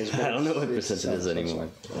percent it is. I don't know what percent it is anymore.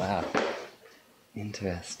 Wow.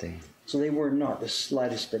 Interesting. So they were not the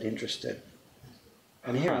slightest bit interested.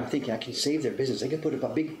 And here I'm thinking I can save their business. I can put up a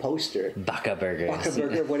big poster. Baka burgers. Baka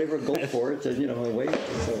burger, whatever, go for it, and away.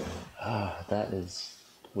 So. Oh, that is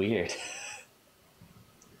weird.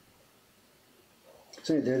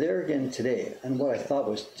 So they're there again today, and what I thought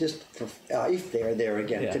was just for if they're there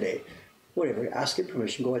again today, whatever, ask your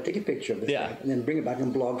permission, go and take a picture of the thing, and then bring it back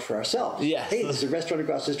and blog for ourselves. Yes. Hey, there's a restaurant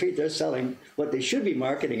across the street, they're selling what they should be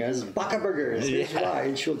marketing as Baka burgers. Here's why,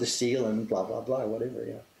 and show the seal and blah, blah, blah, whatever,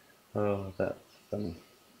 Oh, that's funny.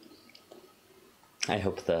 I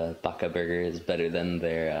hope the Baka burger is better than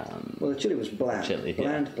their... well, the chili was bland.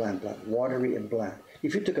 Bland, watery and bland.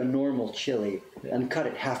 If you took a normal chili and cut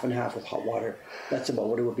it half and half with hot water, that's about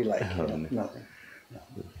what it would be like. Nothing. No.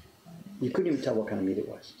 You couldn't even tell what kind of meat it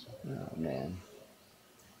was. So. Oh, man.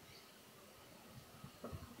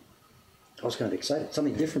 I was kind of excited.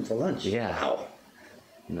 Something different for lunch. Yeah. Wow.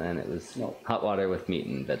 And then it was hot water with meat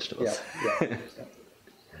and vegetables. Yeah.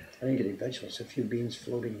 I didn't get any vegetables. A few beans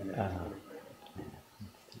floating in it.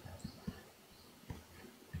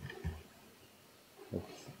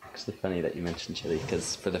 It's actually funny that you mentioned chili,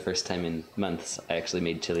 because for the first time in months, I actually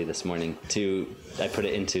made chili this morning. I put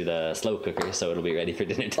it into the slow cooker, so it'll be ready for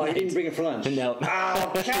dinner tonight. Oh, you didn't bring it for lunch? No.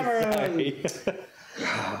 Oh, Cameron!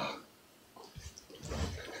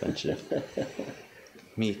 Bunch of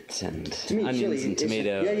meat and onions chili, and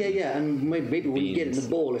tomato. Yeah. And maybe when you get it in the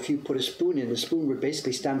bowl, if you put a spoon in, the spoon would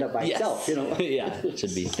basically stand up by itself, Yeah, it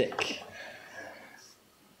should be thick.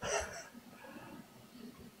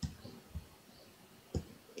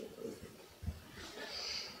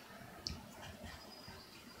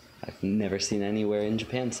 I've never seen anywhere in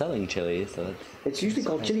Japan selling chili, so it's usually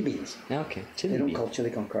called chili beans. Okay, chili beans. They don't call chili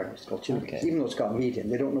con carne, it's called chili beans. Even though it's got meat in,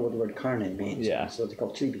 they don't know what the word carne means. Yeah. So they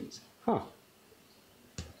call chili beans. Huh.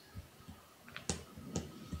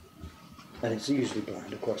 And it's usually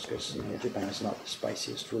bland, of course, because Japan is not the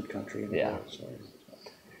spiciest food country in the world. So.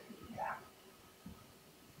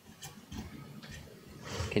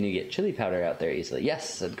 Can you get chili powder out there easily?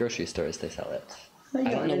 Yes, at grocery stores they sell it. I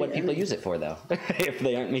don't know what people use it for, though. If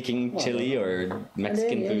they aren't making chili or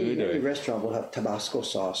Mexican food. Any restaurant will have Tabasco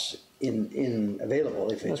sauce in available.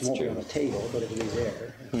 If it won't be on the table, but it'll be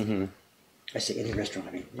there. Mm-hmm. I say any restaurant,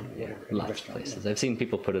 I mean, whatever. Lots of places. I've seen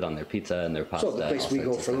people put it on their pizza and their pasta. So the place we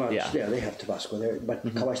go for lunch, yeah, they have Tabasco there, but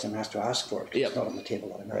Kawaii-san has to ask for it because it's not on the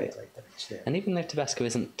table automatically. But it's there. And even their Tabasco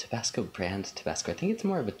isn't Tabasco brand Tabasco. I think it's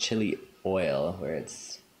more of a chili oil, where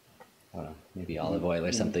it's, I don't know, maybe olive oil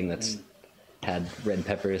or something that's had red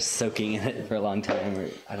peppers soaking in it for a long time, or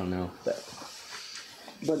I don't know.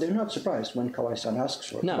 But they're not surprised when Kawaii-san asks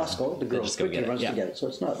for it. No, Tabasco, the girl quickly runs to get it. So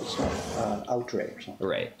it's not outrage or something.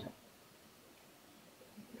 Right.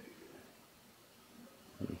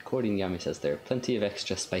 Cording Yami says there are plenty of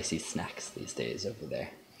extra spicy snacks these days over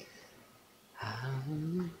there.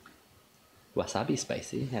 Wasabi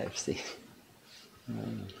spicy, I've seen.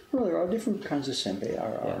 Well, there are different kinds of senbei,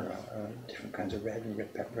 different kinds of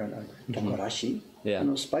red pepper, and tokorashi. Yeah. And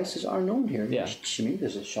those spices are known here. Yeah. Shichimi,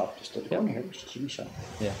 there's a shop just at the corner here, Shichimi shop.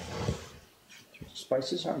 Yeah.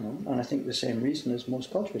 Spices are known, and I think the same reason as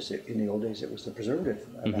most cultures. In the old days, it was the preservative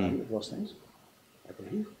value of those things, I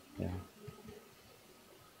believe. Yeah.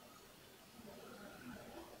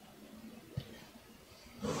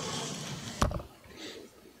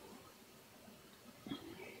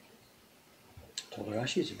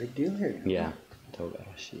 Togarashi is a big deal here. Yeah,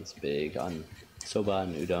 togarashi is big on soba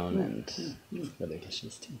and udon and other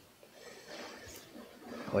dishes too.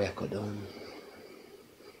 Oyakodon.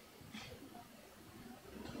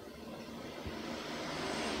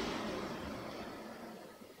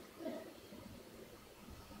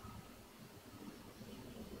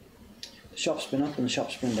 The shop's been up and the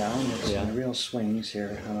shop's been down. It's in real swings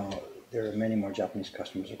here. There are many more Japanese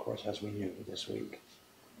customers, of course, as we knew this week.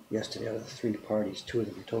 Yesterday, out of the 3 parties, 2 of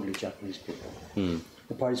them were totally Japanese people.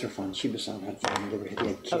 The parties were fun. Shiba-san had fun. They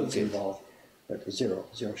had kids involved, but zero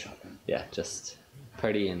shopping. Yeah, just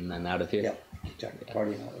party and then out of here. Yeah, exactly.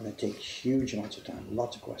 Party and it takes huge amounts of time,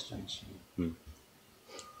 lots of questions.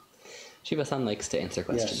 Shiba-san likes to answer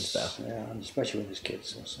questions, though. Yeah, and especially with his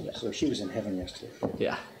kids. So she was in heaven yesterday.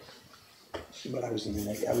 Yeah. But I was in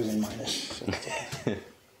minus. So it's okay.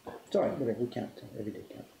 It's all right. Whatever. We can't. Every day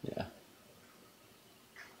count. Yeah.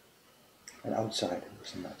 And outside, it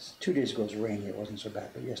was nice. 2 days ago it was rainy, it wasn't so bad,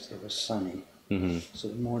 but yesterday it was sunny. So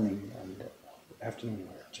the morning and afternoon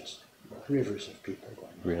were just rivers of people going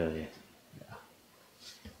on. Really? Yeah.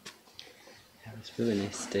 It was a really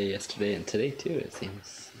nice day yesterday and today too, it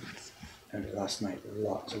seems. And last night,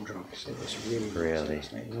 lots of drunks. It was really nice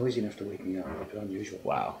last night. Noisy enough to wake me up, it was unusual.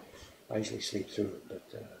 Wow. I usually sleep through it, but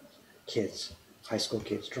kids, high school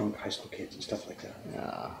kids, drunk high school kids and stuff like that.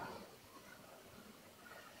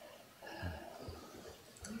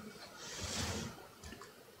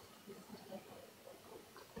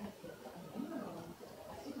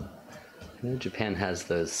 I know Japan has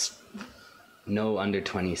those no under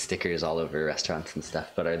 20 stickers all over restaurants and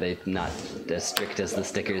stuff, but are they not as strict as the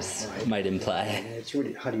stickers might imply? It's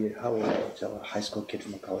really, how will you tell a high school kid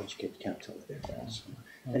from a college kid? Can't tell the difference.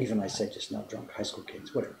 And even I said just not drunk high school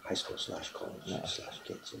kids, whatever, high school / college /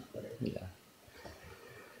 kids, whatever. Yeah.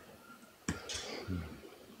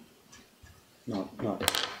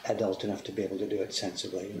 Not adult enough to be able to do it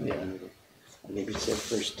sensibly. You know, Yeah. Maybe it's their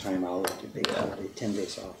first time out, a big holiday, 10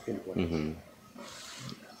 days off, you know, whatever.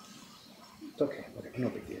 It's okay, whatever, no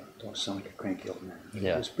big deal. Don't sound like a cranky old man.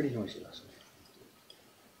 Yeah. It was pretty noisy last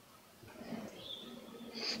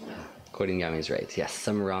night. Gordon Yami's right. Yes,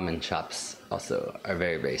 some ramen shops also are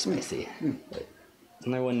very, very spicy. Isn't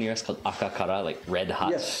there one near us called Akakara, like red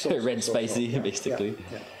hot, Yes, red spicy, yeah, basically?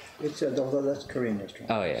 Yeah. It's although that's Korean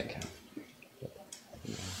restaurant. Oh, yeah, okay.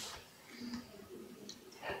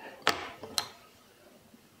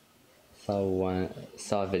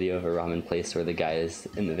 Saw a video of a ramen place where the guys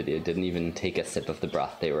in the video didn't even take a sip of the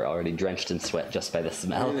broth. They were already drenched in sweat just by the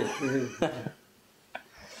smell.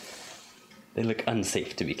 They look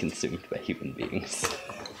unsafe to be consumed by human beings.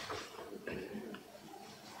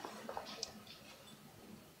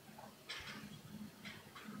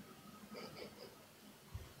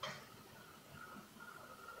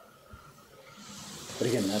 But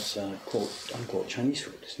again, that's quote unquote Chinese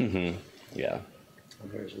food. Isn't it? Yeah.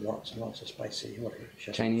 And there's lots and lots of spicy, whatever.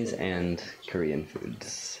 Chinese and Korean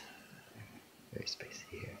foods. Very spicy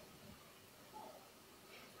here.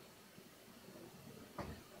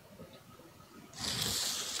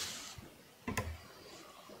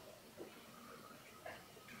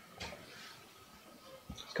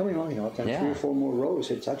 It's coming on, you know, I've done 3 or 4 more rows.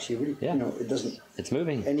 It's actually really, you know, it doesn't, It's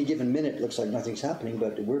moving. any given minute looks like nothing's happening,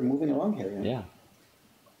 but we're moving along here. You know? Yeah.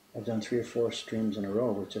 I've done 3 or 4 streams in a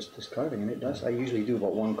row with just this carving, and it does. I usually do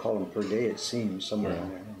about 1 column per day, it seems, somewhere on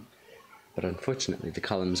there. But unfortunately, the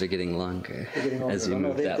columns are getting longer, They're getting older. as you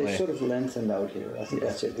move that they've way. sort of lengthened out here. I think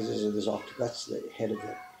that's it. This Octopus, that's the head of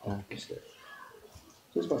the Octopus there.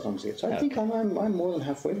 So it's about as long as it gets. So I think I'm more than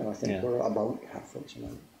halfway now. I think we're about halfway. So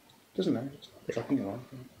doesn't matter. It's trucking along.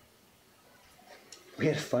 We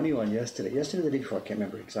had a funny one yesterday. Yesterday, the day before, I can't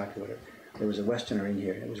remember exactly what it. There was a Westerner in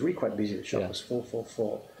here, and it was really quite busy. The shop was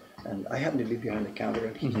full. And I happened to be behind the counter,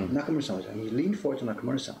 and Nakamura-san was there. And he leaned forward to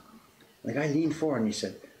Nakamura-san. And the guy leaned forward and he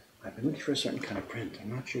said, "I've been looking for a certain kind of print.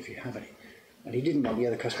 I'm not sure if you have any." And he didn't know the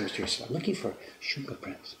other customers too. He said, "I'm looking for shunga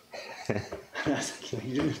prints." And I was like,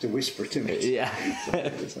 "You didn't have to whisper to me." Yeah.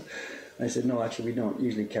 I said, "No, actually, we don't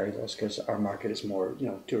usually carry those because our market is more, you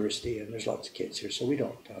know, touristy, and there's lots of kids here, so we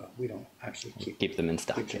don't actually keep them in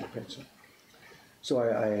stock. keep prints." So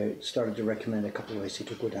I started to recommend a couple of ways to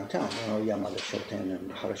go downtown, you know, Yamada Shoten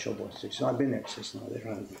and Harashobo. So I've been there. Says, "No, they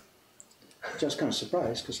don't have any." Just kind of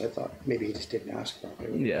surprised because I thought maybe he just didn't ask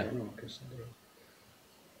properly. Yeah.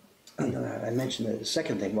 I don't know, and I mentioned the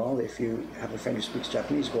second thing. Well, if you have a friend who speaks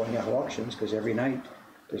Japanese, go on Yahoo Auctions, because every night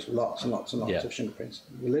there's lots and lots and lots of shingle prints,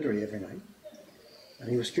 literally every night. And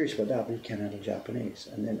he was curious about that, but he can't handle Japanese.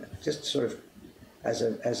 And then just sort of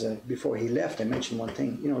before he left, I mentioned one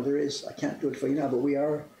thing. You know, I can't do it for you now, but we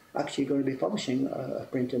are actually going to be publishing a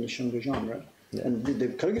print in the shunga genre. Yeah. And the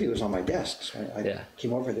calligraphy was on my desk, so I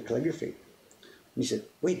came over the calligraphy. And he said,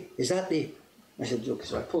 "Wait, is that the..." I said, "Look,"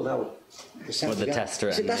 so I pulled out the sample. The tester.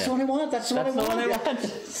 He said, "That's the one I want, that's the one I want."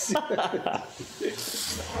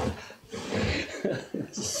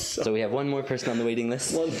 So we have one more person on the waiting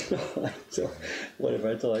list. So whatever,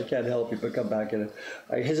 I told him, "I can't help you, but come back." And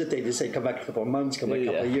I hesitate to say come back in a couple of months, come back a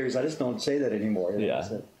couple of years. I just don't say that anymore. You know?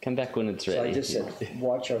 So, come back when it's ready. So I just said,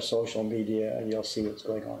 "Watch our social media and you'll see what's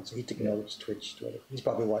going on." So he took notes, Twitch, Twitter. He's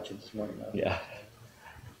probably watching this morning now. Yeah.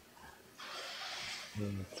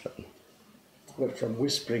 That's funny. But from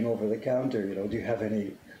whispering over the counter, you know, do you have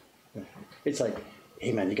any... It's like,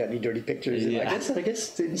 "Hey man, you got any dirty pictures?" Yeah. I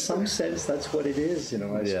guess in some sense that's what it is, you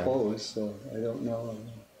know, I suppose. So I don't know.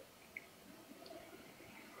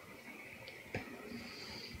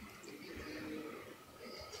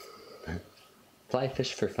 Fly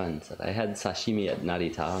fish for fun said, "I had sashimi at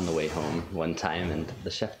Narita on the way home one time, and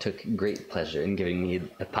the chef took great pleasure in giving me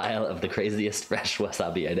a pile of the craziest fresh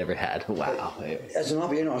wasabi I'd ever had." Wow. As an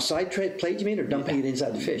obvious, you know, a side plate you mean, or dumping it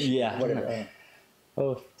inside the fish? Yeah. Whatever.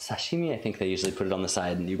 Oh, sashimi, I think they usually put it on the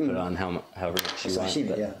side and you put it on however much you want.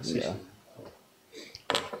 Sashimi,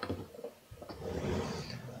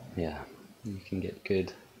 Yeah, you can get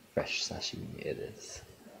good fresh sashimi. It is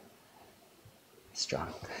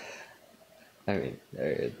strong. I mean,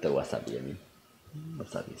 the wasabi,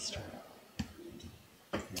 wasabi is strong.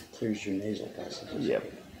 It clears your nasal passages.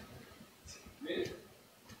 Yep.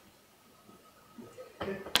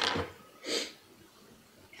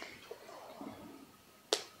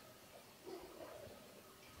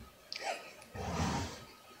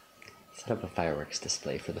 Set up a fireworks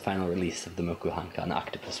display for the final release of the Mokuhankan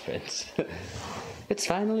Octopus print. It's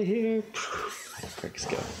finally here! Fireworks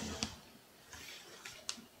go.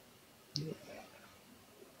 Did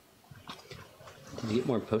you get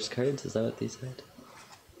more postcards? Is that what these said?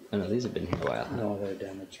 Oh no, these have been here a while. No, they're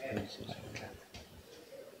damaged pieces. Okay.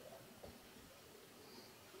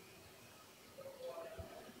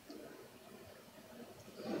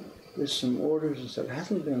 There's some orders and stuff. It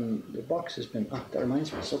hasn't been, the box has been, that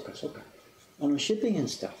reminds me, Soka. I know shipping and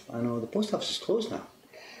stuff. I know the post office is closed now.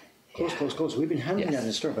 Closed. We've been handling that in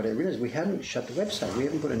the store, but I realized we hadn't shut the website. We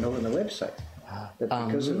haven't put a note on the website. That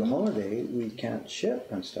because of the holiday, we can't ship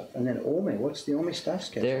and stuff. And then Ome, what's the Ome staff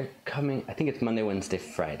schedule? They're coming, I think it's Monday, Wednesday,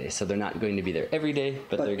 Friday, so they're not going to be there every day,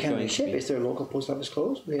 but they're can going they ship? to be... Is there a local post office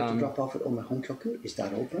closed? We have to drop off at Ome Honchoku? Is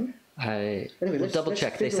that open? Anyway, let's double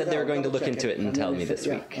check. They said they were going to look into it and tell me this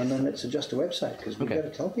week. And then let's adjust the website, because we've got to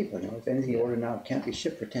tell people, if anything you order now can't be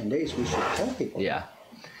shipped for 10 days, we should tell people. Yeah,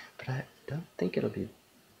 but I don't think it'll be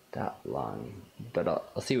that long, but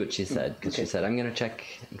I'll see what she said, because she said I'm going to check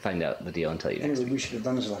and find out the deal and tell you next week. We should have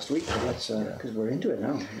done this last week, but let's, because we're into it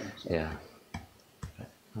now. Yeah.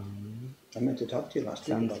 I meant to talk to you last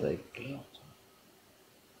week. Sounds like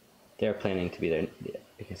they're planning to be there,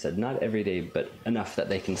 like I said, not every day, but enough that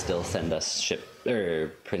they can still send us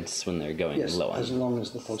prints when they're going low on. As long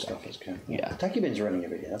as the post office can. Yeah. The Taki bin's running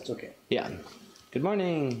every day, that's okay. Yeah. Good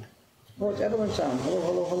morning. Oh, it's Evelyn-san.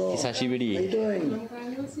 Hello. Hisashiburi. How you doing?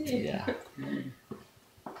 Yeah.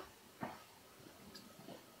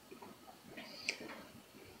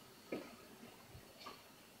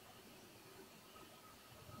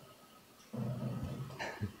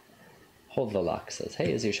 Hold the Lock says,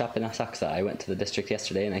 hey, is your shop in Asakusa? I went to the district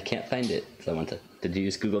yesterday and I can't find it. So I went to, did you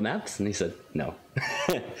use Google Maps? And he said, no.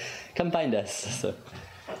 Come find us. So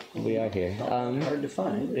we are here. Hard to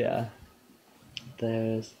find. Yeah.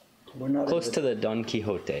 There's We're not close to the Don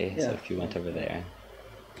Quixote, so if you went over there.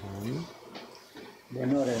 We're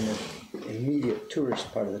not in the immediate tourist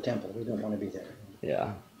part of the temple. We don't want to be there.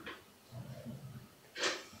 Yeah.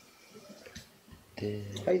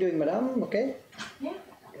 How you doing, madame? Okay? Yeah.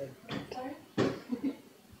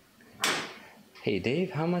 Hey Dave,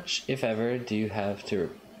 how much, if ever, do you have to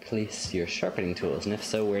replace your sharpening tools? And if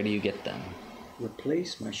so, where do you get them?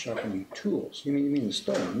 Replace my sharpening tools? You mean the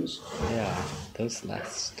stones? Yeah, those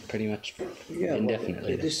last pretty much Well,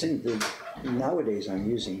 indefinitely. this thing, nowadays I'm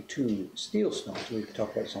using 2 steel stones. We've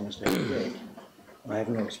talked about this almost every day. I have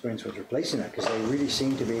no experience with replacing that because they really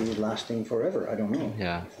seem to be lasting forever. I don't know.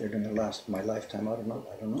 Yeah. If they're going to last my lifetime out or not,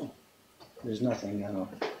 I don't know. There's nothing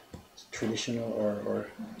traditional or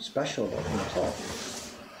special about them at all.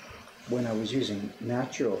 When I was using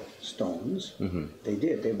natural stones,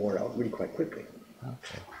 they wore out really quite quickly.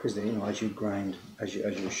 Because as you grind, as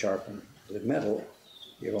you sharpen the metal,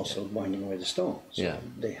 you're also winding away the stone. So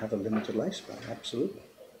they have a limited lifespan, absolutely.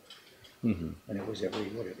 And it was every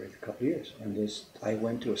couple of years. And I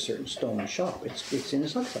went to a certain stone shop. It's in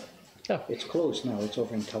Asakusa. Oh. It's closed now. It's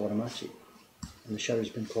over in Tawaramachi. And the shutter's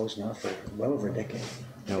been closed now for well over a decade.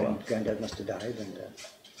 Granddad must have died and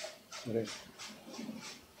whatever.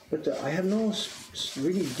 But I have no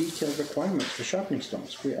really detailed requirements for sharpening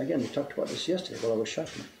stones. We talked about this yesterday while I was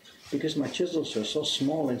sharpening. Because my chisels are so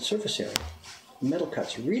small in surface area, metal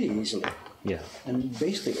cuts really easily. Yeah. And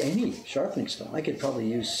basically any sharpening stone, I could probably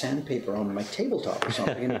use sandpaper on my tabletop or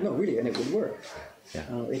something. And it would work.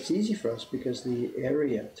 Yeah. It's easy for us because the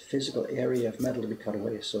physical area of metal to be cut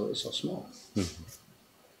away is so small.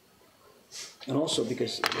 And also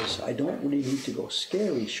because I don't really need to go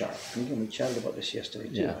scary sharp. And again, we chatted about this yesterday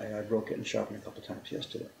too. Yeah. I broke it and sharpened it a couple of times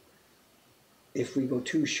yesterday. If we go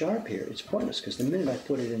too sharp here, it's pointless because the minute I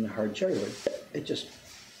put it in a hard cherry wood, it just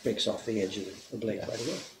breaks off the edge of the blade right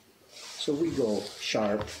away. So we go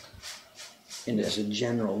sharp as a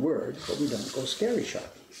general word, but we don't go scary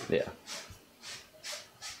sharp. Yeah.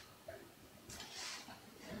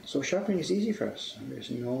 So sharpening is easy for us.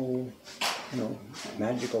 There's no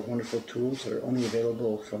magical, wonderful tools that are only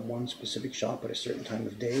available from one specific shop at a certain time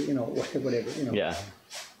of day, whatever. Yeah.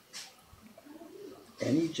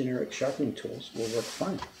 Any generic sharpening tools will work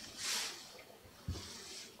fine.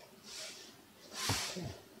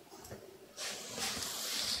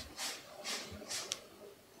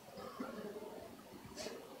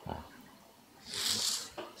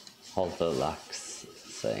 Hold the Locks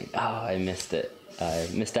saying, I missed it. I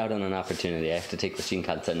missed out on an opportunity. I have to take the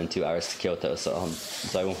Shinkansen in 2 hours to Kyoto, so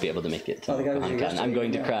I won't be able to make it to Hankan. I'm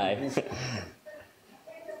going to cry.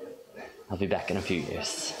 I'll be back in a few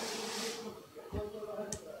years.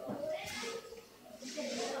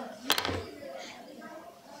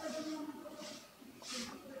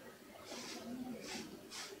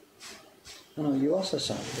 No, you also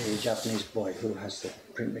saw the Japanese boy who has the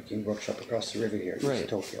printmaking workshop across the river here in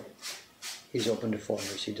Tokyo. He's open to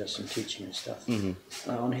foreigners. He does some teaching and stuff.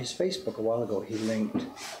 On his Facebook a while ago, he linked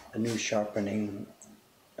a new sharpening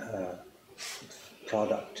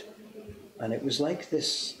product. And it was like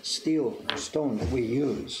this steel stone that we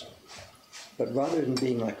use. But rather than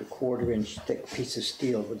being like a 1/4-inch thick piece of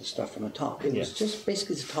steel with the stuff on the top, it was just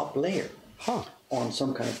basically the top layer on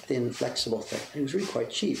some kind of thin, flexible thing. It was really quite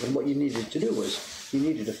cheap. And what you needed to do was you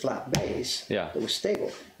needed a flat base that was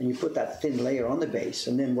stable. And you put that thin layer on the base.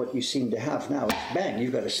 And then what you seem to have now is, bang,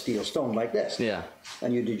 you've got a steel stone like this. Yeah.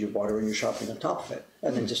 And you did your water and your sharpening on top of it.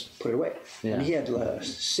 And then just put it away. Yeah. And he had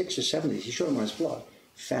 6 or 7 of these. He showed them on his blog.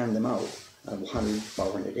 Fanned them out. 100,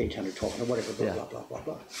 400, 800, 1200, whatever, blah, blah, blah,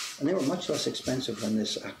 blah. And they were much less expensive than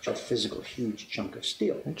this actual physical huge chunk of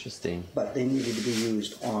steel. Interesting. But they needed to be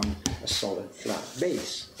used on a solid flat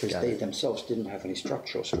base because they themselves didn't have any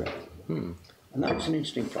structural strength. And that was an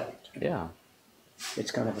interesting product. Yeah. It's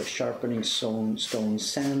kind of a sharpening stone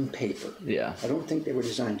sandpaper. Yeah. I don't think they were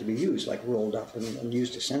designed to be used, like rolled up and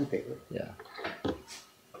used as sandpaper. Yeah.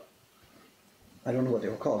 I don't know what they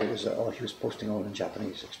were called. It was he was posting all in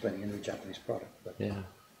Japanese, explaining a new Japanese product.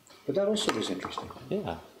 But that also was interesting.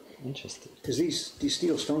 Yeah, interesting. Because these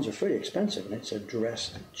steel stones are pretty expensive, and it's a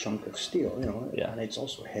dressed chunk of steel, you know. And it's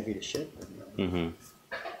also heavy to ship. And,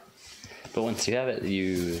 But once you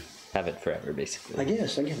have it forever, basically. I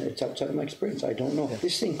guess again, it's outside of my experience. I don't know.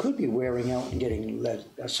 This thing could be wearing out and getting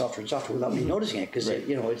softer and softer without me noticing it, because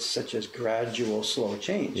it's such a gradual, slow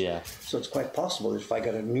change. Yeah. So it's quite possible that if I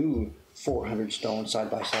got a new 400 stone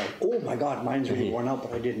side by side, oh my God, mine's really worn out,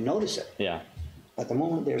 but I didn't notice it. Yeah. At the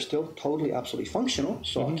moment, they're still totally, absolutely functional,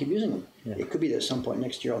 so I'll keep using them. Yeah. It could be that at some point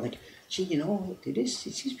next year I'll think, gee, it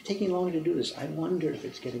seems to be taking longer to do this. I wonder if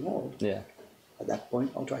it's getting old. Yeah. At that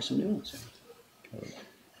point, I'll try some new ones.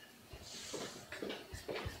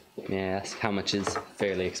 May I ask how much is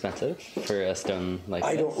fairly expensive for a stone like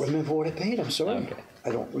I this? don't remember what I paid, I'm sorry. Okay.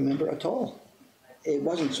 I don't remember at all. It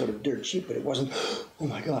wasn't sort of dirt cheap, but it wasn't, oh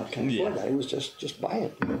my God, I can't afford that. It was just buy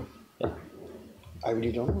it. Yeah. I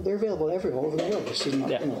really don't know. They're available all over the world. This is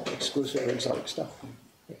not exclusive or exotic stuff.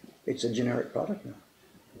 It's a generic product now.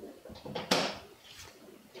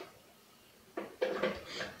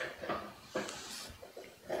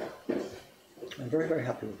 I'm very, very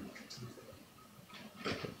happy with it.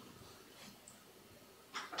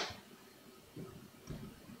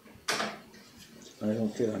 I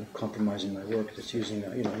don't feel I'm compromising my work that's using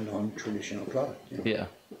a non-traditional product. Yeah.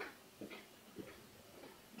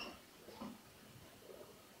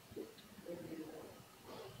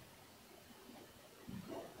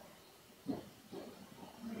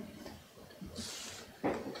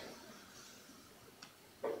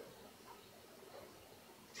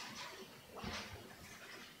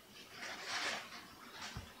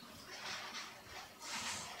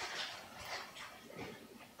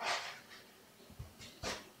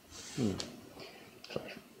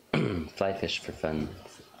 Fly fish for fun.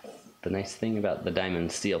 The nice thing about the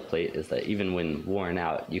diamond steel plate is that even when worn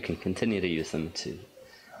out, you can continue to use them to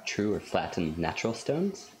true or flatten natural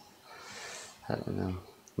stones. I don't know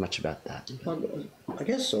much about that. Well, I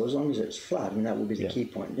guess so, as long as it's flat, and that would be the key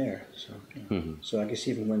point there. So, so I guess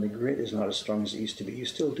even when the grit is not as strong as it used to be, you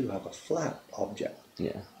still do have a flat object.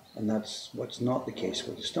 Yeah. And that's what's not the case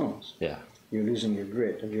with the stones. Yeah. You're losing your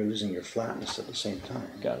grit and you're losing your flatness at the same time.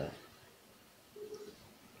 Got it.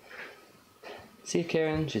 See you,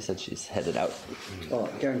 Karen. She said she's headed out. Oh,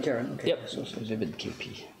 Karen. Okay. Yep. Vivid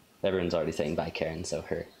KP. Everyone's already saying bye, Karen, so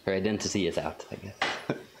her identity is out, I guess.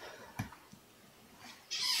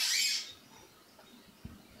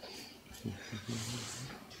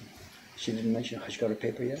 She didn't mention how she got her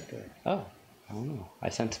paper yet? Or? Oh, I don't know. I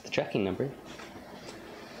sent the tracking number.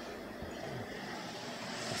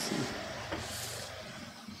 Let's see.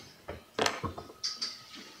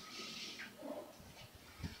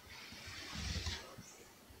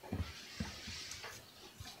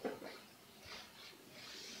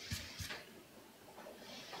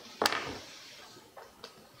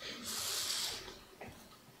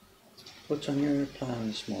 What's on your plan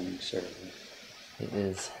this morning, sir? It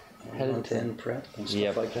is headed to end prep and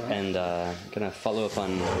stuff like that. And gonna follow up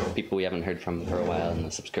on people we haven't heard from for a while in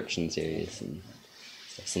the subscription series, and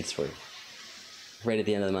since we're right at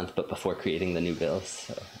the end of the month, but before creating the new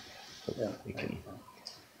bills, so we can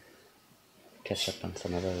catch up on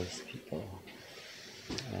some of those people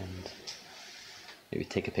and maybe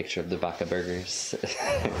take a picture of the Baka burgers.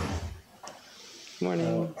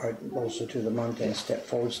 Morning. Also to the month-end step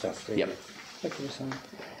forward stuff. Yep.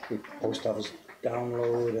 We post office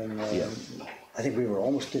download, and I think we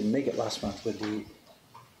almost didn't make it last month with the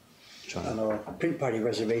Which one? I know, print party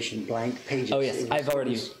reservation blank pages. Oh yes, I've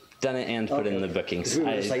already done it and put in the bookings. It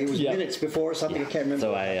was minutes before something, I can't remember.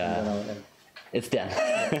 So it's done.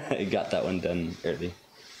 I got that one done early.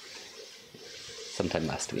 Sometime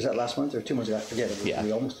last week. Was that last month or 2 months ago? I forget it.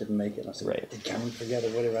 We almost didn't make it. I said, right. Did Cameron forget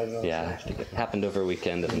it? Whatever, I don't know. Yeah, I think it happened over a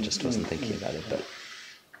weekend and just wasn't thinking about it, but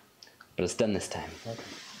it's done this time. Okay.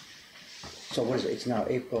 So what is it? It's now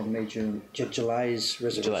April, May, June, July's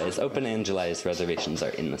reservations. July is open and July's reservations are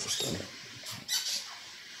in the system.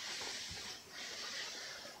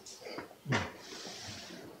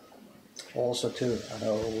 Also, too, I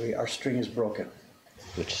know our string is broken.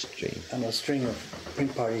 Which string? And a string of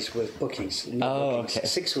print parties with bookings. Bookings. Okay.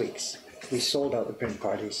 6 weeks. We sold out the print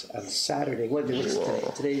parties on Saturday. What day is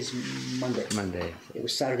today? Today's Monday. Monday. It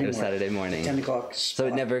was Saturday morning. 10 o'clock. So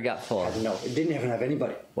it never got full? No, it didn't even have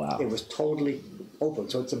anybody. Wow. It was totally open.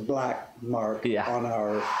 So it's a black mark on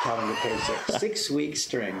our calendar page there. 6 week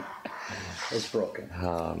string is broken.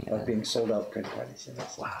 Oh, man. Of being sold out print parties.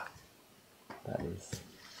 Wow. That is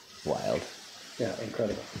wild. Yeah,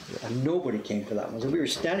 incredible. Yeah. And nobody came for that one. So we were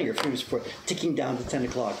standing here for ticking down to 10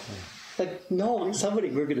 o'clock. Like, no,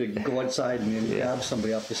 we're going to go outside and grab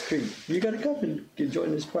somebody off the street. You got to come and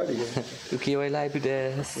join this party. Ukiyo-e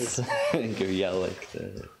budes. And go yell like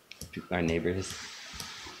our neighbors.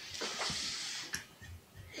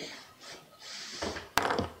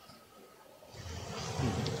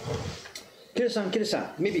 Kira-san,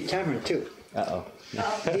 maybe Cameron too. Uh-oh.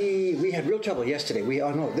 We had real trouble yesterday.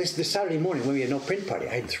 This Saturday morning when we had no print party,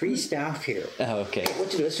 I had 3 staff here. Oh, okay.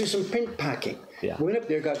 What to do? Let's do some print packing. Yeah. We went up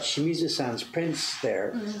there, got Shimizu-san's prints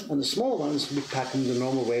there, and the small ones we pack them the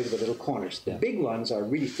normal way with the little corners. The big ones are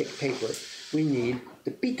really thick paper. We need the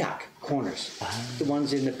pitak corners, the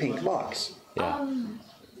ones in the pink box. Yeah.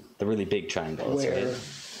 The really big triangles, Where right?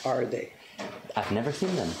 are they? I've never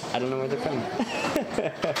seen them. I don't know where they're from.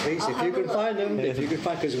 Please, if you can find them,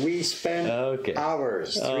 because we spend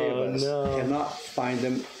hours, 3 of us, cannot find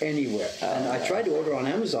them anywhere. And I tried to order on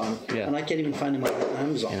Amazon, and I can't even find them on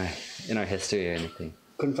Amazon. In our history or anything.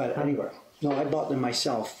 Couldn't find it anywhere. No, I bought them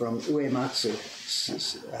myself from Uematsu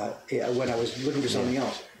when I was looking for something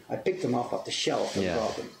else. I picked them off the shelf and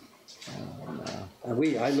brought them. Oh, no.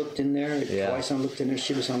 I looked in there, Kawai-san looked in there,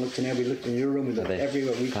 Shiba-san looked in there, we looked in your room, we looked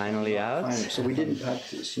everywhere. We finally out? So we didn't have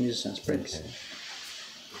Shimizu-san's prints. Okay.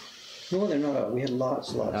 No, they're not out. We had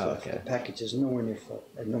lots of packages, nowhere near full,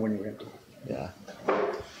 and nowhere near empty. Yeah.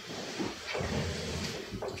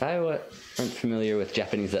 If I weren't familiar with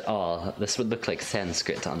Japanese at all, this would look like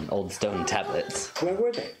Sanskrit on old stone tablets. Where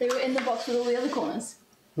were they? They were in the box with all the other corners.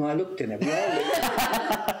 No, I looked in it.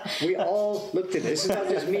 We all looked in it. This is not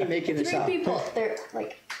just me making this up. 3 people, they're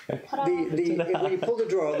like... When you pull the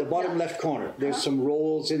drawer, the bottom left corner, there's some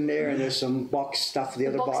rolls in there and there's some box stuff, the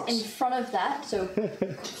other box. In front of that, so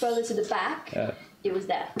further to the back, it was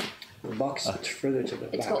there. The box further to the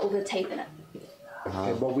back. It's got all the tape in it.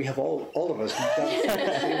 Okay, well, we have all of us.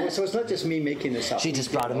 So it's not just me making this up. She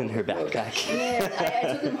just brought them in her backpack. Yeah,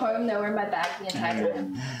 I took them home. They were in my bag the entire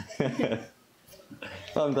time.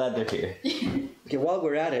 Well, I'm glad they're here. Okay, while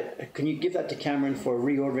we're at it, can you give that to Cameron for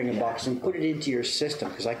reordering a box and put it into your system?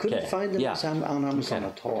 Because I couldn't find them on Amazon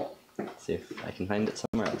at all. See if I can find it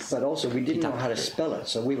somewhere else. But also, we didn't know how to spell it,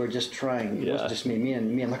 so we were just trying. It was just me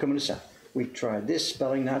and Nakamura-san. We tried this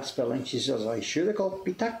spelling, that spelling. She says, "Are you sure they're called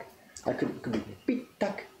pitak?" I could be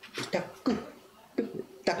pitak, pitaku,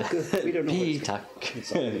 pitaku. We don't know. Pitak.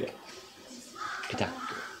 Pitak.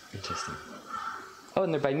 Interesting. Oh,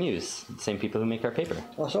 and they're by Muse, the same people who make our paper.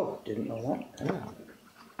 Oh, so didn't know that.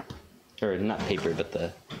 Yeah. Or not paper, but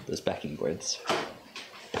those backing boards.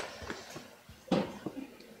 So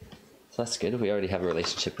that's good. We already have a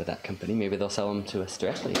relationship with that company. Maybe they'll sell them to us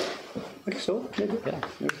directly. I think so. Maybe. Yeah.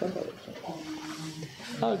 Never thought about it.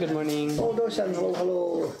 Oh, good morning. Oh, Dosan,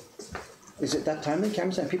 hello. Is it that time then,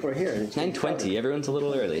 Cameron? People are here. It's 9:20. Everyone's a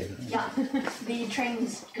little early. Yeah, the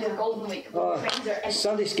trains, the Golden Week, the trains are empty.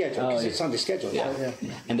 Sunday schedule, because it's Sunday schedule. Yeah.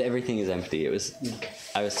 And everything is empty. I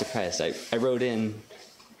was surprised. I rode in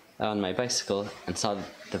on my bicycle and saw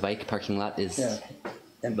the bike parking lot is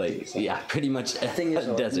empty. Pretty much the thing is,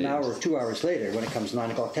 desert. An hour or 2 hours later, when it comes 9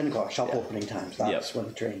 o'clock, 10 o'clock, shop opening times, that's when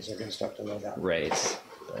the trains are going to start to load out. Right.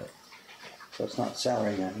 So it's not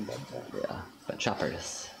salarymen, but shop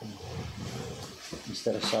artists.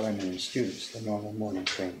 Instead of salarymen and students, the normal morning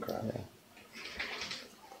train crowd. Yeah.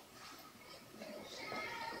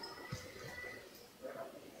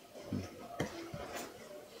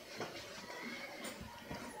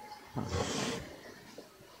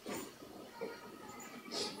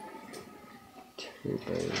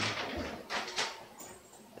 Turbo.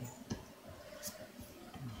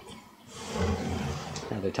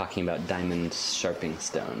 they're talking about diamond sharpening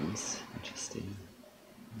stones. Interesting.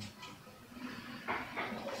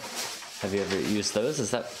 Have you ever used those?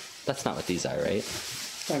 That's not what these are, right?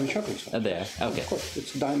 Diamond sharpening stone. Oh, they are. Okay. Of course,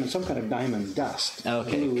 it's diamond, some kind of diamond dust.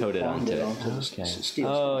 Okay, Glue coated onto it. onto the Okay. steel.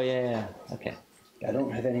 Oh, yeah. Okay. I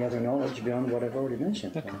don't have any other knowledge beyond what I've already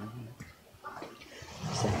mentioned.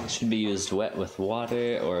 So it should be used wet with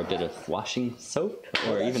water or a bit of washing soap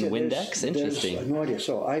or Well, even that's it. Windex. Interesting. There's no idea.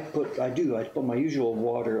 So I put my usual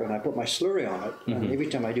water and I put my slurry on it. And every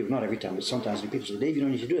time I do, not every time, but sometimes people say, Dave, you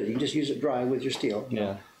don't need to do it. You can just use it dry with your steel. You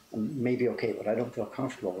know, and maybe okay, but I don't feel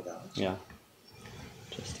comfortable with that. Yeah.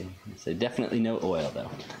 Interesting. So definitely no oil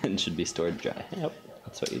though, and should be stored dry. Yep,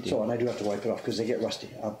 that's what you do. So, and I do have to wipe it off because they get rusty.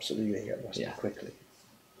 Absolutely, they get rusty Yeah. quickly.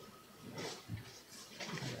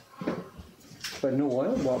 But no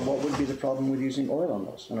oil? What would be the problem with using oil on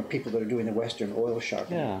those? And people that are doing the Western oil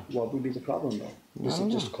sharpening, Yeah. what would be the problem though? Is it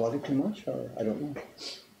just clog it too much, or I don't know?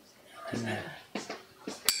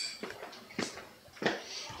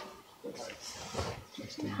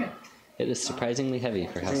 It is surprisingly heavy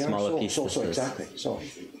for how They small are a piece this is. exactly. So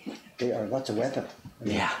they are. That's a weapon. I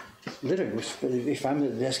mean, Yeah. Literally, if I'm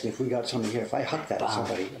at the desk, if we got somebody here, if I huck that at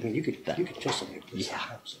somebody, I mean, you could kill somebody. With this. Yeah.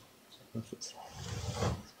 Absolutely. This is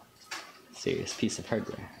a serious piece of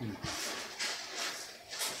hardware.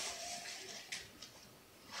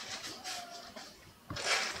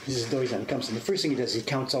 This is Doi-san comes in. The first thing he does, he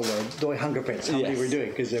counts all the Doi hunger prints, how many Yes. we're doing,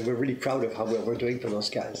 because we're really proud of how well we're doing for those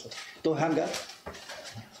guys. Doi hunger?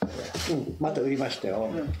 また売りましたよ。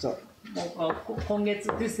So, 今月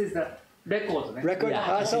This is the record ね。 record?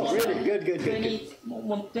 Yeah. Ah, so really good, good, good, good. 20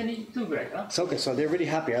もう22ぐらいかな。 So, okay, so they're really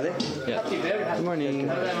happy, are they? Yeah. Happy, very happy. Good morning. あり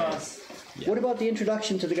がとうございます。 What about the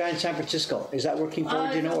introduction to the guy in San Francisco? Is that working for you,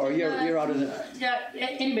 do you know, or you're out of the... Yeah,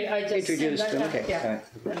 anyway, I just Introduced said them, that, okay, yeah. alright.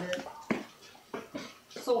 And then,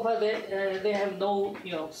 so far they have no,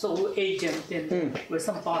 sole agent in with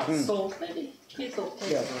some parts, so maybe it's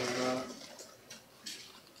okay. Yeah.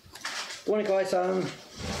 Morning, Kawai-san.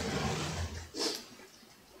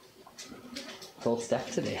 Full stack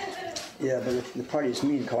today. Yeah, but the parties,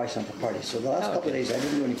 me and Kawai-san for parties. So the last couple of days I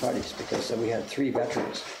didn't do any parties because we had 3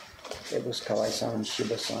 veterans. It was Kawai-san,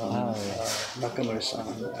 Shiba-san, Nakamura-san,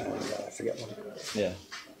 and I forget one. Yeah.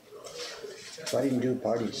 So I didn't do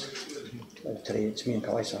parties. Today it's me and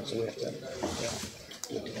Kawai-san, so we have to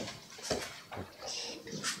do it together.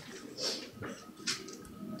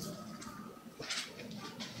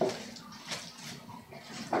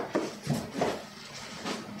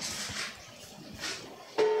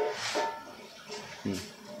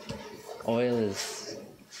 Oil is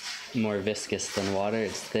more viscous than water.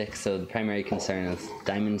 It's thick, so the primary concern is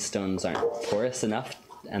diamond stones aren't porous enough,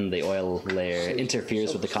 and the oil layer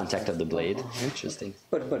interferes with the contact of the blade. Interesting.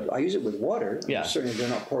 But I use it with water. Yeah. Certainly they're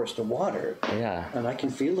not porous to water. Yeah. And I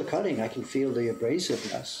can feel the cutting. I can feel the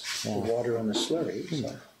abrasiveness, Yeah. the water on the slurry.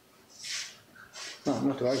 So. No,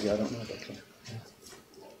 not to argue. I don't know about that.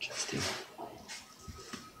 Interesting.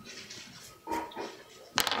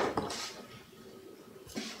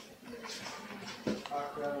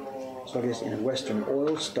 So I guess in a Western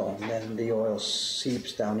oil stone, then the oil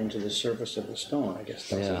seeps down into the surface of the stone. I guess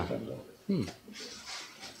that's Yeah. what I'm doing.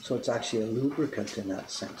 So it's actually a lubricant in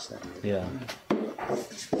that sense then. Yeah.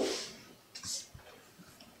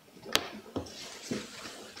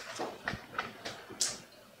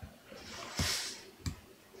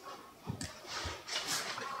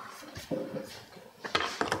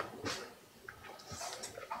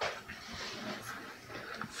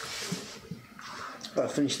 I'll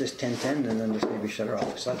finish this 10:10 and then just maybe shut her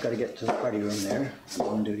off. So I've got to get to the party room there. I'm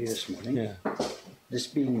on duty this morning. Yeah. This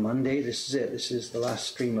being Monday, this is it. This is the last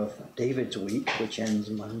stream of David's week, which ends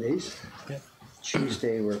Mondays. Yeah.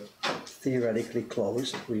 Tuesday we're theoretically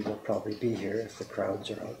closed. We will probably be here if the crowds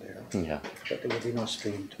are out there. Yeah. But there will be no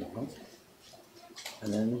stream tomorrow.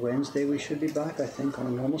 And then Wednesday we should be back, I think, on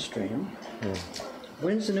a normal stream. Yeah.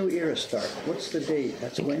 When's the new era start? What's the date?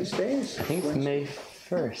 That's Wednesdays? I think it's Wednesday? May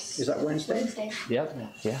 1st. Is that Wednesday? Wednesday. Yep.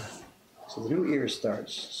 Yeah. So the new year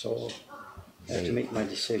starts, so I have to make my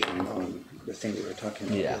decision on the thing we were talking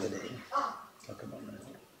about Yeah. the other day. Talk about that.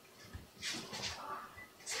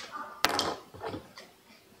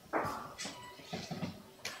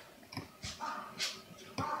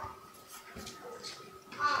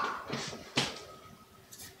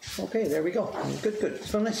 Okay, there we go. Good, good.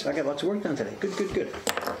 It's been nice. I got lots of work done today. Good, good, good.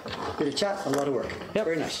 Bit of chat, a lot of work. Yep.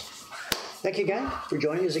 Very nice. Thank you again for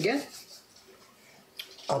joining us again.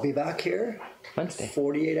 I'll be back here Wednesday.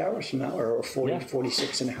 48 hours from now, or 40, Yeah.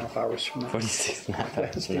 46 and a half hours from now. 46 and a half hours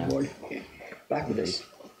Wednesday from now. morning. Back with this.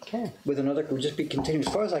 Okay. With another, we'll just be continuing,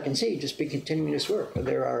 as far as I can see, just be continuing this work.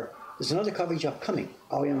 There there's another coffee shop coming.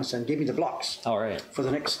 Aoyama-san gave me the blocks All right. for the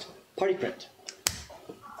next party print.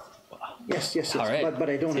 Yes. All right. But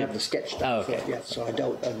I don't have the sketch done for okay. it yet, so I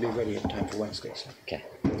doubt I'll be ready in time for Wednesday. So. Okay.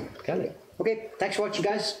 Got it. Okay, thanks for watching,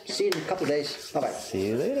 guys. See you in a couple of days. Bye-bye. See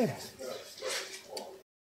you later.